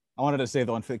one? I wanted to save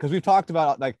the one because we've talked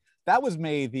about, like, that was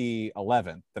May the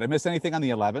 11th. Did I miss anything on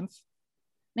the 11th?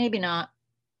 Maybe not.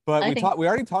 But we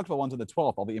already talked about ones on the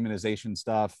 12th, all the immunization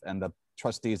stuff and the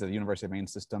trustees of the University of Maine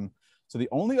system. So the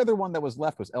only other one that was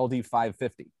left was LD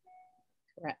 550.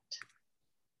 Correct.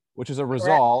 Which is a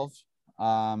resolve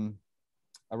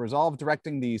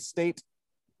directing the State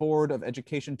Board of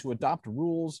Education to adopt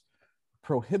rules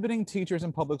prohibiting teachers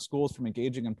in public schools from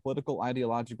engaging in political,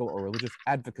 ideological, or religious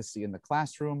advocacy in the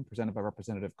classroom, presented by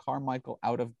Representative Carmichael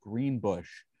out of Greenbush.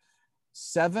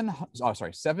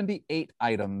 78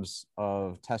 items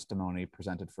of testimony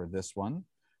presented for this one.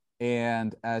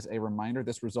 And as a reminder,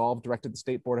 this resolve directed the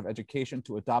State Board of Education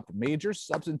to adopt major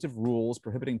substantive rules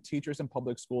prohibiting teachers in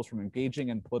public schools from engaging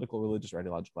in political, religious, or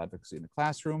ideological advocacy in the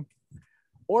classroom,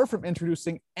 or from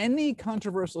introducing any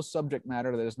controversial subject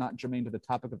matter that is not germane to the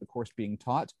topic of the course being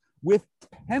taught, with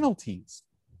penalties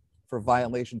for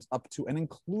violations up to and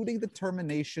including the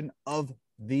termination of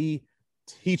the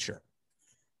teacher.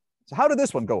 So how did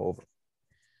this one go over?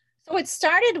 So it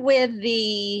started with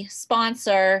the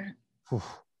sponsor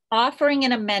offering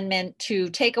an amendment to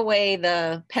take away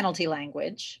the penalty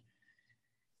language.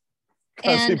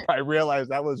 Because I realized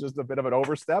that was just a bit of an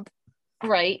overstep.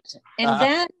 Right. And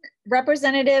then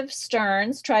Representative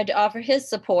Stearns tried to offer his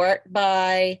support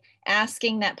by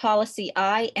asking that policy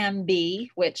IMB,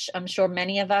 which I'm sure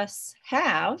many of us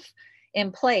have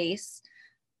in place,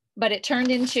 but it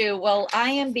turned into, well,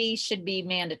 IMB should be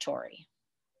mandatory.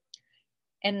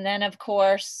 And then, of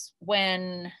course,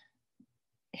 when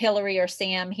Hillary or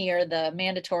Sam hear the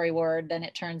mandatory word, then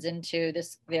it turns into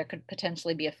this, there could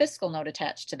potentially be a fiscal note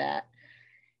attached to that.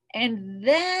 And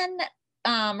then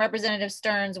Representative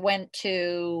Stearns went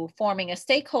to forming a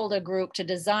stakeholder group to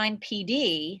design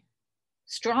PD,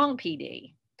 strong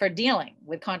PD, for dealing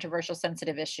with controversial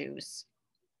sensitive issues,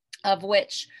 of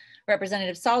which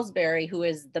Representative Salisbury, who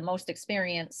is the most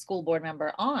experienced school board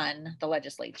member on the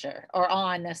legislature or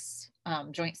on this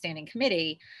joint standing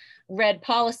committee, read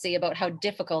policy about how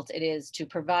difficult it is to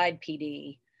provide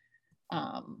PD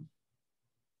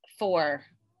for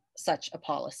such a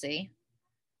policy.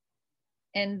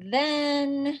 And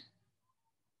then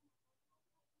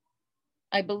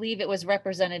I believe it was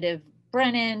Representative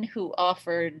Brennan who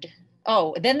offered,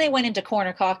 then they went into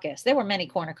corner caucus. There were many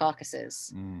corner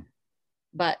caucuses,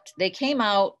 but they came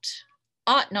out,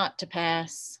 ought not to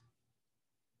pass,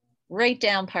 right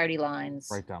down party lines.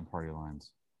 Right down party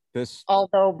lines.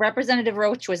 Although Representative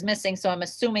Roach was missing, so I'm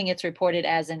assuming it's reported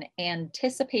as an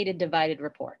anticipated divided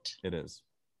report. It is.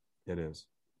 It is.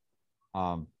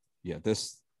 Yeah,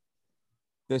 this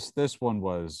one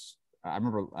was, I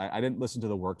remember I didn't listen to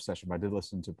the work session, but I did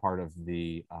listen to part of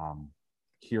the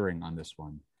hearing on this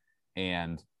one.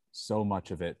 And so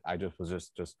much of it, I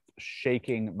was just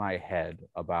shaking my head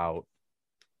about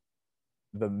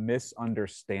the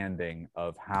misunderstanding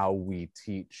of how we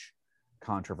teach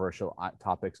controversial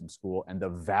topics in school and the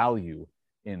value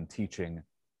in teaching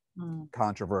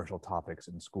controversial topics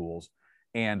in schools.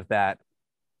 And that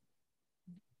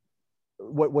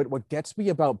what gets me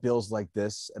about bills like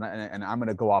this, and I'm going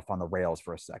to go off on the rails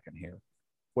for a second here.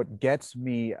 What gets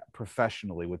me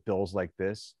professionally with bills like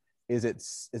this is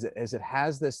it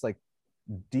has this like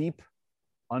deep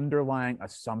underlying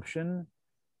assumption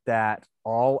that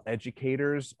all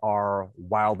educators are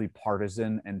wildly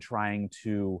partisan and trying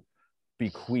to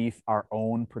bequeath our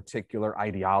own particular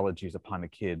ideologies upon the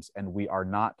kids, and we are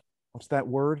not, what's that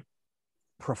word?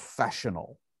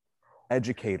 Professional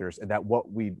educators, and that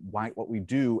what we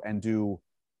do and do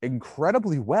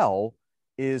incredibly well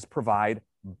is provide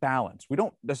balance. We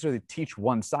don't necessarily teach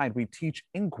one side, we teach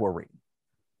inquiry.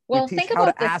 Well, we teach how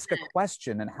to ask a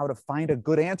question and how to find a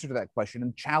good answer to that question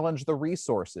and challenge the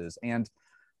resources. And,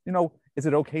 you know, is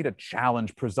it okay to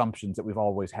challenge presumptions that we've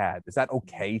always had? Is that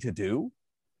okay to do?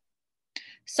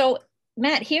 So,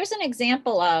 Matt, here's an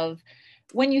example of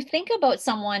when you think about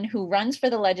someone who runs for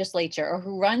the legislature or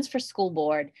who runs for school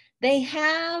board, they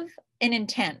have an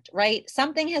intent, right?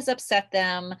 Something has upset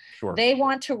them. Sure. They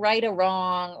want to right a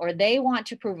wrong, or they want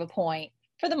to prove a point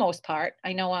for the most part.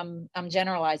 I know I'm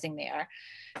generalizing there.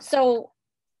 So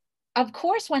of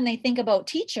course, when they think about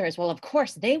teachers, well, of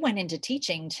course, they went into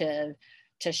teaching to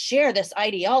share this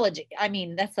ideology. I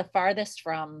mean, that's the farthest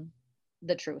from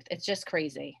the truth. It's just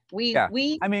crazy. Yeah.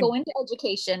 We I mean, go into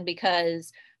education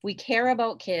because we care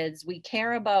about kids. We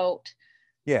care about,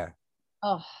 yeah.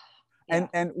 oh, yeah,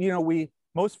 And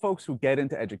most folks who get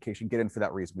into education get in for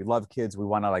that reason. We love kids. We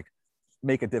want to like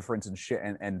make a difference and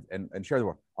share and share the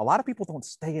world. A lot of people don't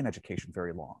stay in education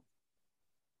very long.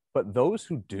 But those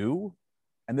who do,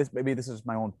 and this is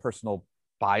my own personal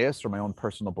bias or my own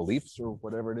personal beliefs or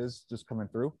whatever it is just coming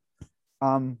through.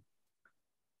 Um,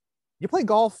 you play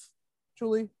golf,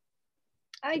 Julie?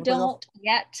 I You play golf? don't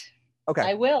yet. Okay.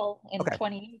 I will in Okay.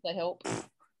 20 years, I hope.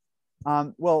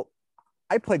 Well,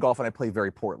 I play golf and I play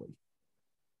very poorly.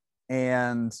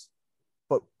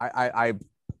 But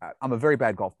I'm a very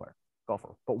bad golfer.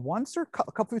 But once or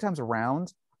a couple of times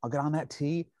around, I'll get on that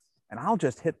tee and I'll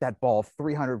just hit that ball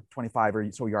 325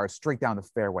 or so yards straight down the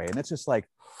fairway. And it's just like,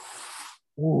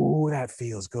 ooh, that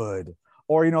feels good.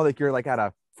 Or, like you're like at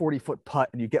a 40-foot putt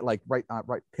and you get like right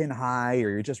pin high, or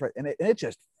you're just right. And it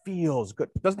just feels good.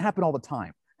 It doesn't happen all the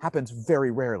time. Happens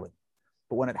very rarely.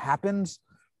 But when it happens,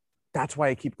 that's why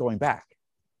I keep going back,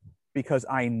 because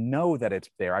I know that it's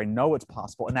there. I know it's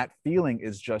possible. And that feeling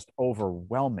is just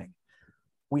overwhelming.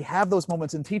 We have those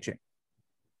moments in teaching.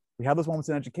 We have those moments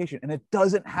in education, and it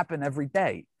doesn't happen every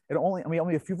day. Only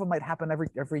a few of them might happen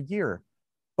every year,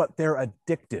 but they're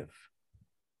addictive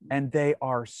and they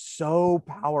are so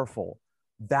powerful.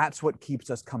 That's what keeps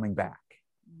us coming back.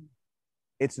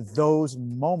 It's those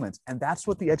moments. And that's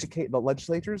what the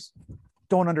legislators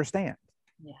don't understand.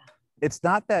 Yeah. It's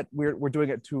not that we're doing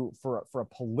it for a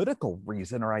political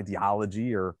reason or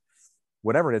ideology or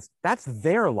whatever it is. That's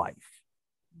their life.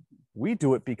 We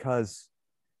do it because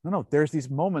there's these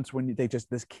moments when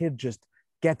this kid just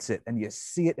gets it, and you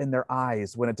see it in their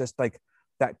eyes when it just like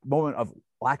that moment of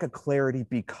lack of clarity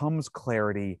becomes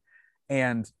clarity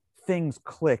and things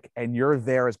click and you're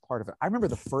there as part of it. I remember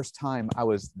the first time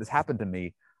this happened to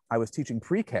me. I was teaching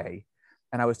pre-K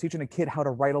and I was teaching a kid how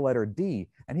to write a letter D,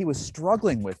 and he was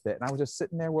struggling with it. And I was just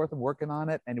sitting there with him, working on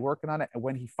it. And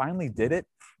when he finally did it,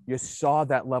 you saw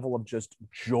that level of just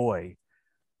joy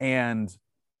and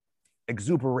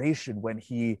exuberation when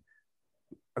he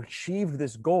achieved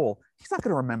this goal. He's not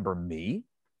going to remember me.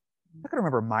 He's not going to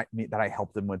remember me that I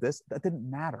helped him with this. That didn't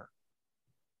matter.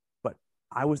 But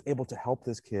I was able to help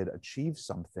this kid achieve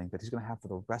something that he's going to have for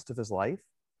the rest of his life.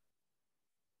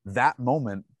 That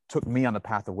moment took me on the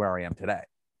path of where I am today.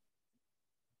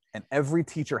 And every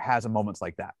teacher has moments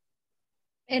like that.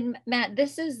 And Matt,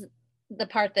 this is the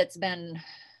part that's been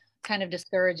kind of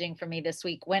discouraging for me this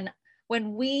week. When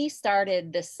we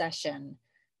started this session,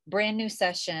 brand new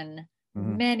session,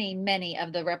 many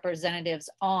of the representatives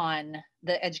on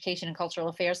the Education and Cultural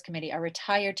Affairs Committee are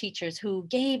retired teachers who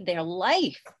gave their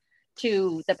life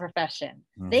to the profession.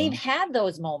 They've had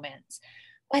those moments,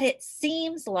 but it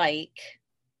seems like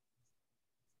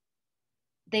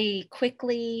they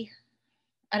quickly,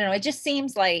 I don't know, it just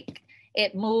seems like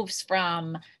it moves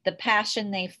from the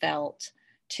passion they felt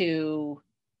to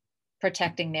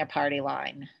protecting their party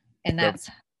line. And that's,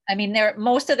 they're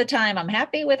most of the time I'm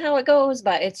happy with how it goes,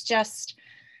 but it's just,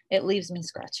 it leaves me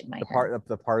scratching my head.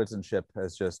 The partisanship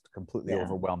has just completely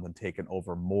overwhelmed and taken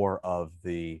over more of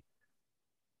the,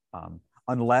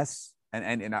 unless,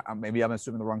 and maybe I'm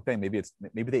assuming the wrong thing. Maybe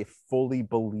they fully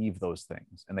believe those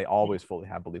things, and they always fully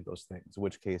have believed those things. In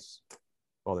which case,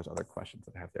 well, there's other questions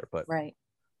that I have there, but right.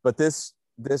 But this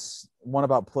one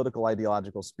about political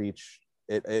ideological speech,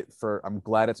 I'm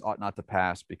glad it's ought not to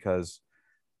pass, because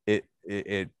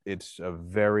it's a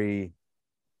very,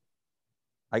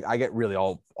 I get really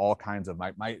all kinds of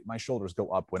my shoulders go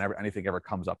up whenever anything ever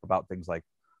comes up about things like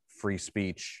free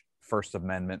speech, First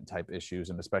Amendment type issues,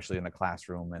 and especially in the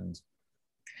classroom. And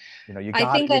you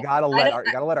gotta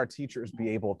let our teachers be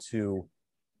able to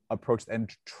approach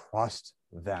and trust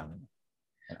them.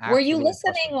 Were you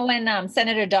listening when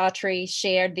Senator Daughtry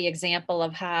shared the example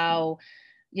of how,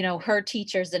 her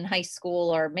teachers in high school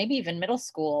or maybe even middle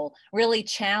school really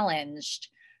challenged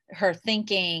her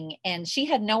thinking, and she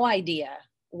had no idea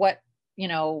what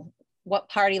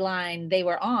party line they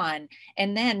were on.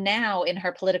 And then now in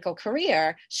her political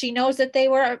career, she knows that they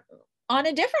were on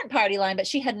a different party line, but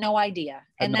she had no idea.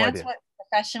 And that's what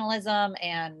professionalism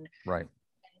and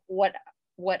what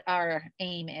our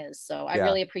aim is. So I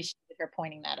really appreciate her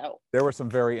pointing that out. There were some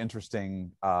very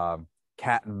interesting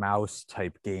cat and mouse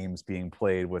type games being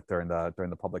played during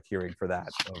the public hearing for that,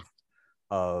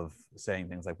 of saying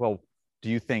things like, well, do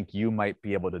you think you might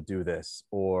be able to do this?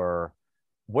 Or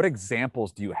what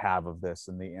examples do you have of this?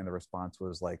 And the response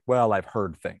was like, well, I've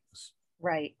heard things.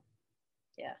 Right.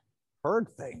 Yeah. heard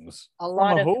things. A From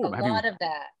lot of whom? Have you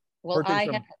that. Well, heard things I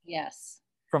from? have, yes.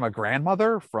 From a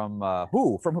grandmother? From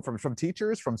who? From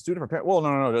teachers? From students? From parents? Well,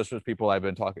 no. Those are just people I've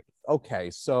been talking. Okay,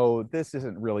 so this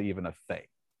isn't really even a thing.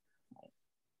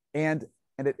 And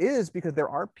it is because there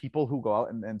are people who go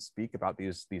out and speak about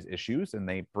these issues, and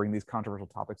they bring these controversial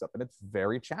topics up, and it's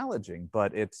very challenging,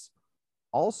 but it's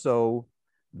also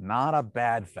not a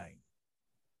bad thing.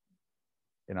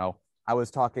 You know, I was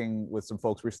talking with some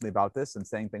folks recently about this and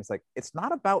saying things like, it's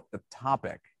not about the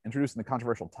topic, introducing the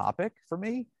controversial topic for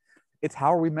me. It's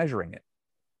how are we measuring it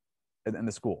in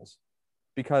the schools?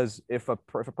 Because if a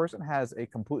person has a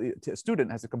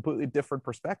student has a completely different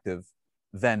perspective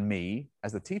than me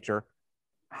as a teacher,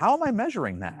 how am I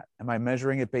measuring that? Am I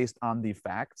measuring it based on the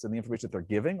facts and the information that they're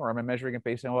giving, or am I measuring it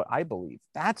based on what I believe?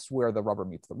 That's where the rubber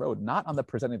meets the road, not on the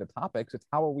presenting the topics. It's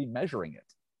how are we measuring it?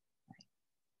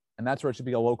 And that's where it should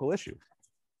be a local issue,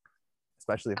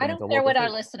 especially if I don't care what our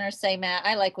listeners say, Matt.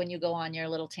 I like when you go on your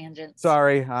little tangents.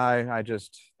 Sorry, I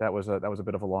just that was a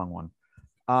bit of a long one.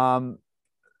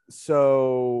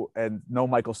 So, and no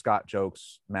Michael Scott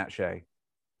jokes, Matt Shea,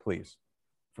 please,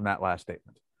 from that last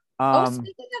statement.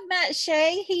 Speaking of Matt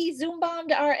Shea, he Zoom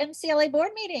bombed our MCLA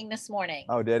board meeting this morning.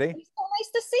 Oh, did he? It was so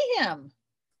nice to see him.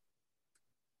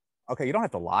 Okay, you don't have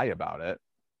to lie about it.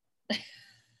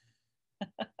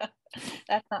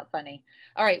 That's not funny.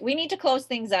 All right, we need to close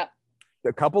things up.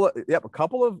 A couple of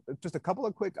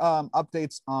quick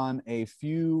updates on a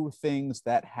few things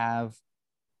that have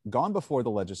gone before the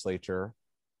legislature,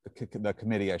 the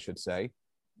committee, I should say,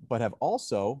 but have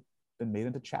also been made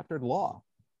into chaptered law.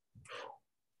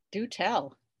 Do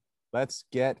tell. Let's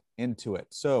get into it.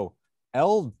 So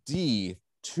LD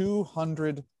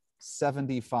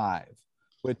 275,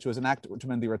 which was an act to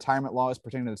amend the retirement laws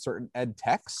pertaining to certain ed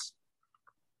techs.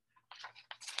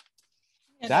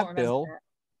 That bill.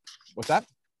 What's that?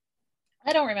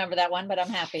 I don't remember that one, but I'm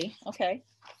happy. Okay.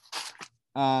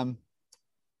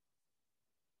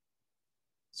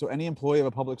 So any employee of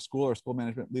a public school or school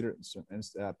management leader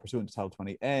pursuant to Title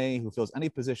 20A who fills any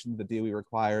position the DOE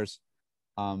requires.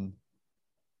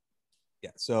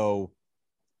 So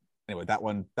anyway, that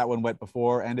one went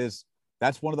before, and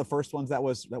that's one of the first ones that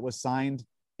was signed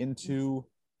into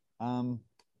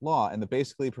law, and that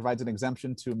basically provides an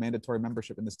exemption to mandatory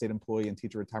membership in the state employee and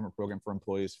teacher retirement program for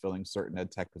employees filling certain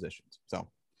ed tech positions. So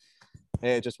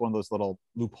it's just one of those little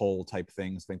loophole type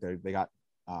things. I think they got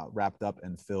wrapped up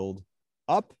and filled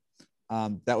up.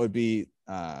 That would be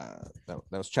that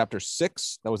was chapter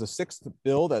 6. That was the 6th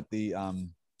bill that the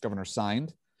governor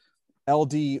signed.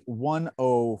 LD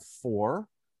 104,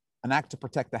 an act to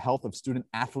protect the health of student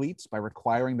athletes by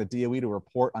requiring the DOE to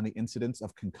report on the incidence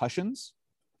of concussions,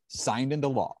 signed into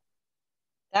law.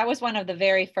 That was one of the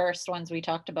very first ones we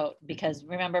talked about, because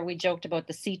remember we joked about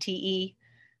the CTE,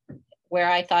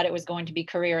 where I thought it was going to be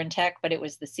career and tech, but it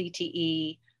was the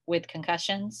CTE with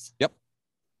concussions. Yep,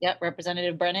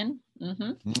 Representative Brennan.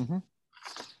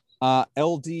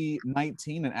 LD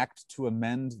 19, an act to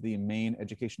amend the Maine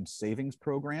Education Savings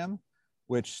Program,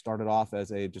 which started off as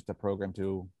just a program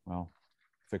to,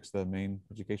 fix the Maine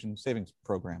Education Savings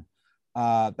Program.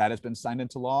 That has been signed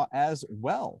into law as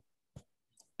well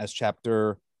as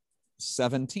chapter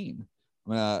 17.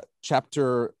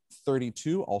 Chapter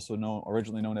 32,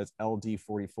 originally known as LD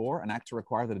 44, an act to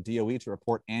require the DOE to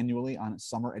report annually on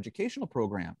summer educational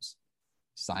programs,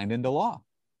 signed into law.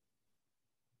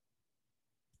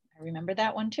 I remember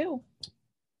that one too.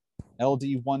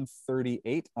 LD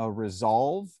 138, a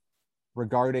resolve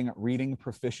regarding reading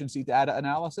proficiency data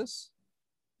analysis.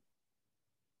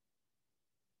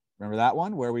 Remember that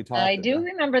one where we talked? I do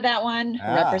remember that one.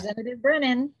 Representative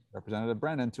Brennan. Representative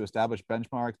Brennan to establish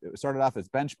benchmarks. It started off as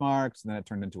benchmarks, and then it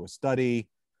turned into a study.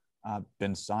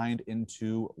 Been signed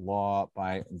into law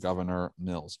by Governor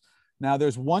Mills. Now,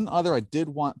 there's one other I did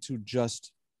want to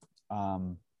just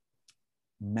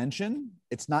mention.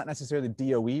 It's not necessarily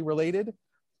DOE related,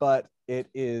 but it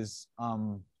is.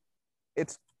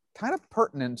 It's kind of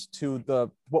pertinent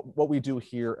to what we do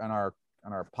here on our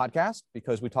podcast,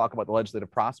 because we talk about the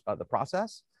legislative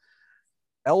process.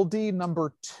 LD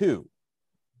number 2,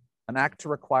 an act to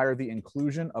require the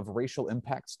inclusion of racial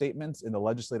impact statements in the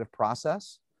legislative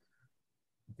process.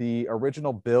 The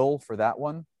original bill for that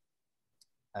one,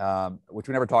 which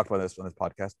we never talked about this on this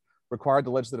podcast, required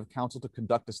the Legislative Council to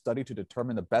conduct a study to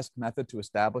determine the best method to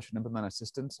establish and implement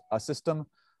a system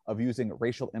of using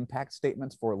racial impact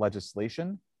statements for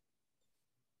legislation.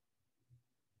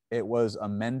 It was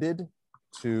amended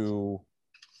to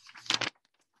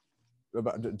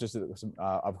just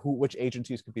of which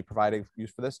agencies could be providing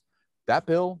use for this. That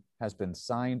bill has been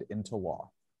signed into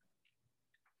law.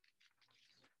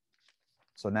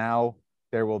 So now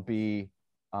there will be,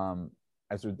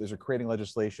 as they're creating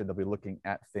legislation, they'll be looking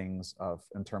at things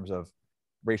in terms of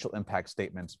racial impact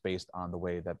statements based on the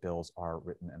way that bills are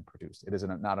written and produced. It is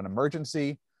not an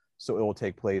emergency, so it will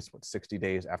take place 60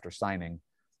 days after signing,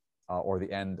 or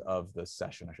the end of the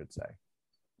session, I should say.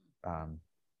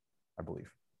 I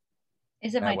believe.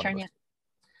 Is it my turn yet?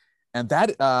 And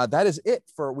that is it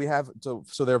for we have. So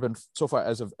there have been so far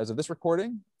as of this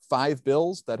recording, 5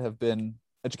 bills that have been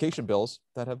education bills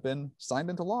that have been signed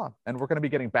into law, and we're going to be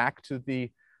getting back to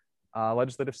the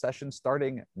legislative session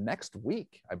starting next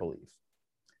week, I believe.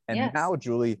 And yes. Now,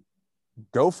 Julie,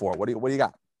 go for it. What do you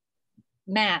got?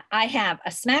 Matt, I have a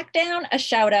smackdown, a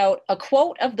shout out, a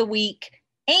quote of the week,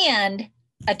 and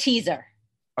a teaser.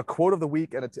 A quote of the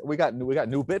week, and we got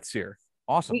new bits here.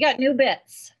 Awesome. We got new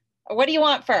bits. What do you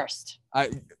want first?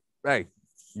 Hey,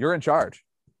 you're in charge.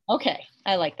 Okay,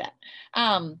 I like that.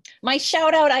 My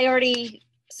shout out, I already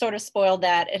sort of spoiled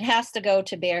that. It has to go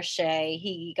to Bear Shea.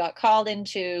 He got called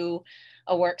into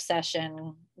a work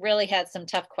session, really had some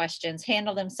tough questions,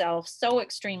 handled himself so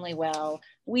extremely well.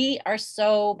 We are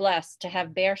so blessed to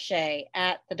have Bear Shea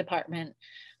at the department.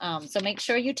 So make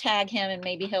sure you tag him and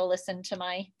maybe he'll listen to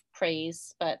my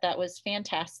praise, but that was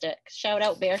fantastic. Shout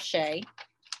out Bear Shea.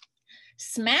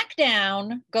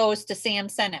 Smackdown goes to Sam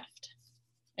Seneft.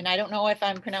 And I don't know if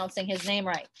I'm pronouncing his name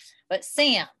right, but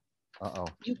Sam,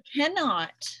 you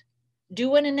cannot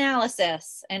do an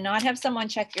analysis and not have someone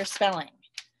check your spelling.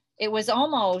 It was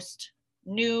almost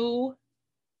new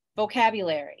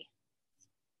vocabulary.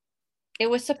 It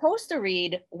was supposed to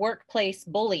read workplace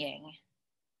bullying,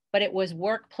 but it was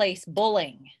workplace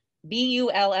bullying,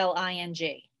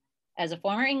 B-U-L-L-I-N-G. As a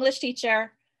former English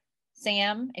teacher,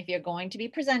 Sam, if you're going to be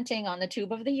presenting on the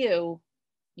tube of the U,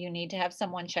 you need to have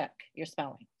someone check your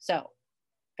spelling. So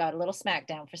got a little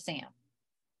smackdown for Sam.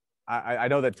 I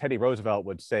know that Teddy Roosevelt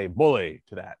would say bully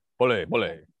to that. Bully,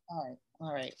 bully. All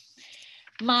right.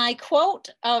 My quote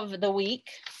of the week.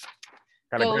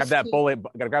 Gotta grab that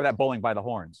bowling by the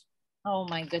horns. Oh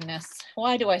my goodness.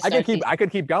 Why do I start I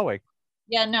could keep going.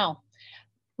 Yeah, no.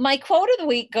 My quote of the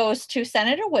week goes to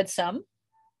Senator Woodsum.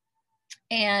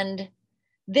 And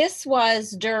this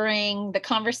was during the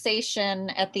conversation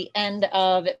at the end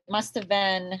of, it must have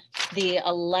been the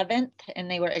 11th, and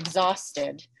they were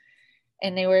exhausted.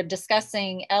 And they were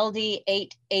discussing LD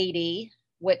 880,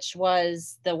 which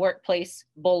was the workplace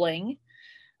bullying.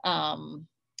 And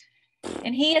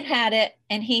he had it,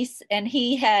 and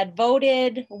he had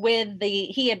voted with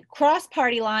he had crossed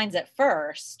party lines at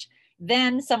first.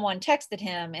 Then someone texted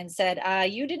him and said,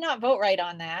 you did not vote right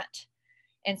on that.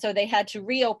 And so they had to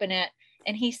reopen it.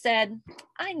 And he said,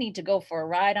 I need to go for a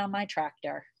ride on my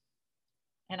tractor.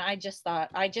 And I just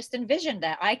envisioned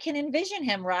that. I can envision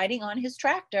him riding on his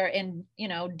tractor and,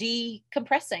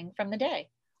 decompressing from the day.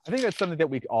 I think that's something that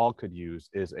we all could use,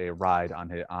 is a ride on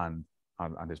his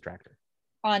tractor.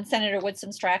 On Senator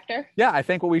Woodsum's tractor? Yeah, I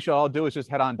think what we should all do is just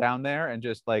head on down there and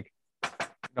just knock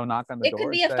on the door. It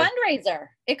could be a fundraiser.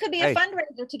 It could be a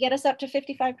fundraiser to get us up to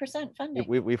 55% funding.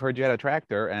 We've heard you had a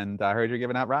tractor, and I heard you're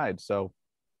giving out rides. So.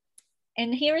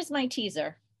 And here is my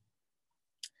teaser.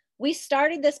 We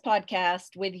started this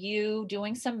podcast with you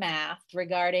doing some math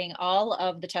regarding all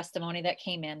of the testimony that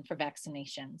came in for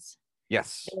vaccinations.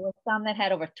 Yes. There were some that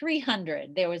had over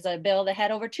 300. There was a bill that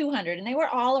had over 200, and they were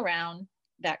all around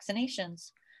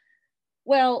vaccinations.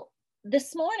 Well,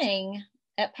 this morning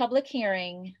at public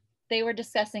hearing, they were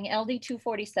discussing LD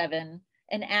 247,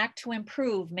 an act to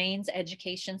improve Maine's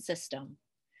education system.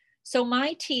 So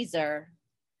my teaser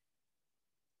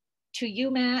to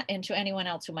you, Matt, and to anyone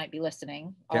else who might be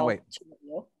listening. Can't wait.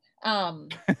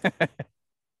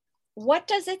 What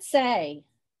does it say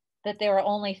that there are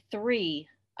only 3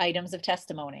 items of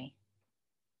testimony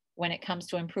when it comes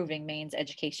to improving Maine's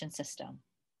education system?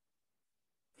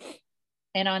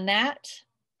 And on that,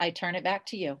 I turn it back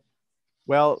to you.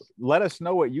 Well, let us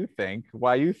know what you think,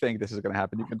 why you think this is going to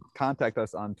happen. You can contact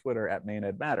us on Twitter at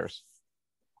MaineEdMatters.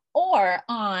 Or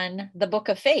on the Book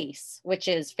of Face, which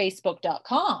is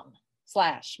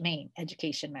facebook.com/Maine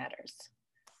Education Matters.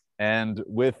 And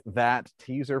with that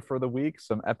teaser for the week,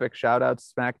 some epic shout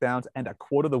outs, smackdowns, and a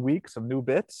quote of the week, some new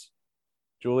bits.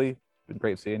 Julie, been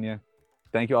great seeing you.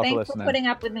 Thank you all for listening. Thanks for putting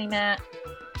up with me, Matt.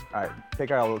 All right, take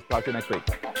care. We'll talk to you next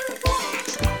week.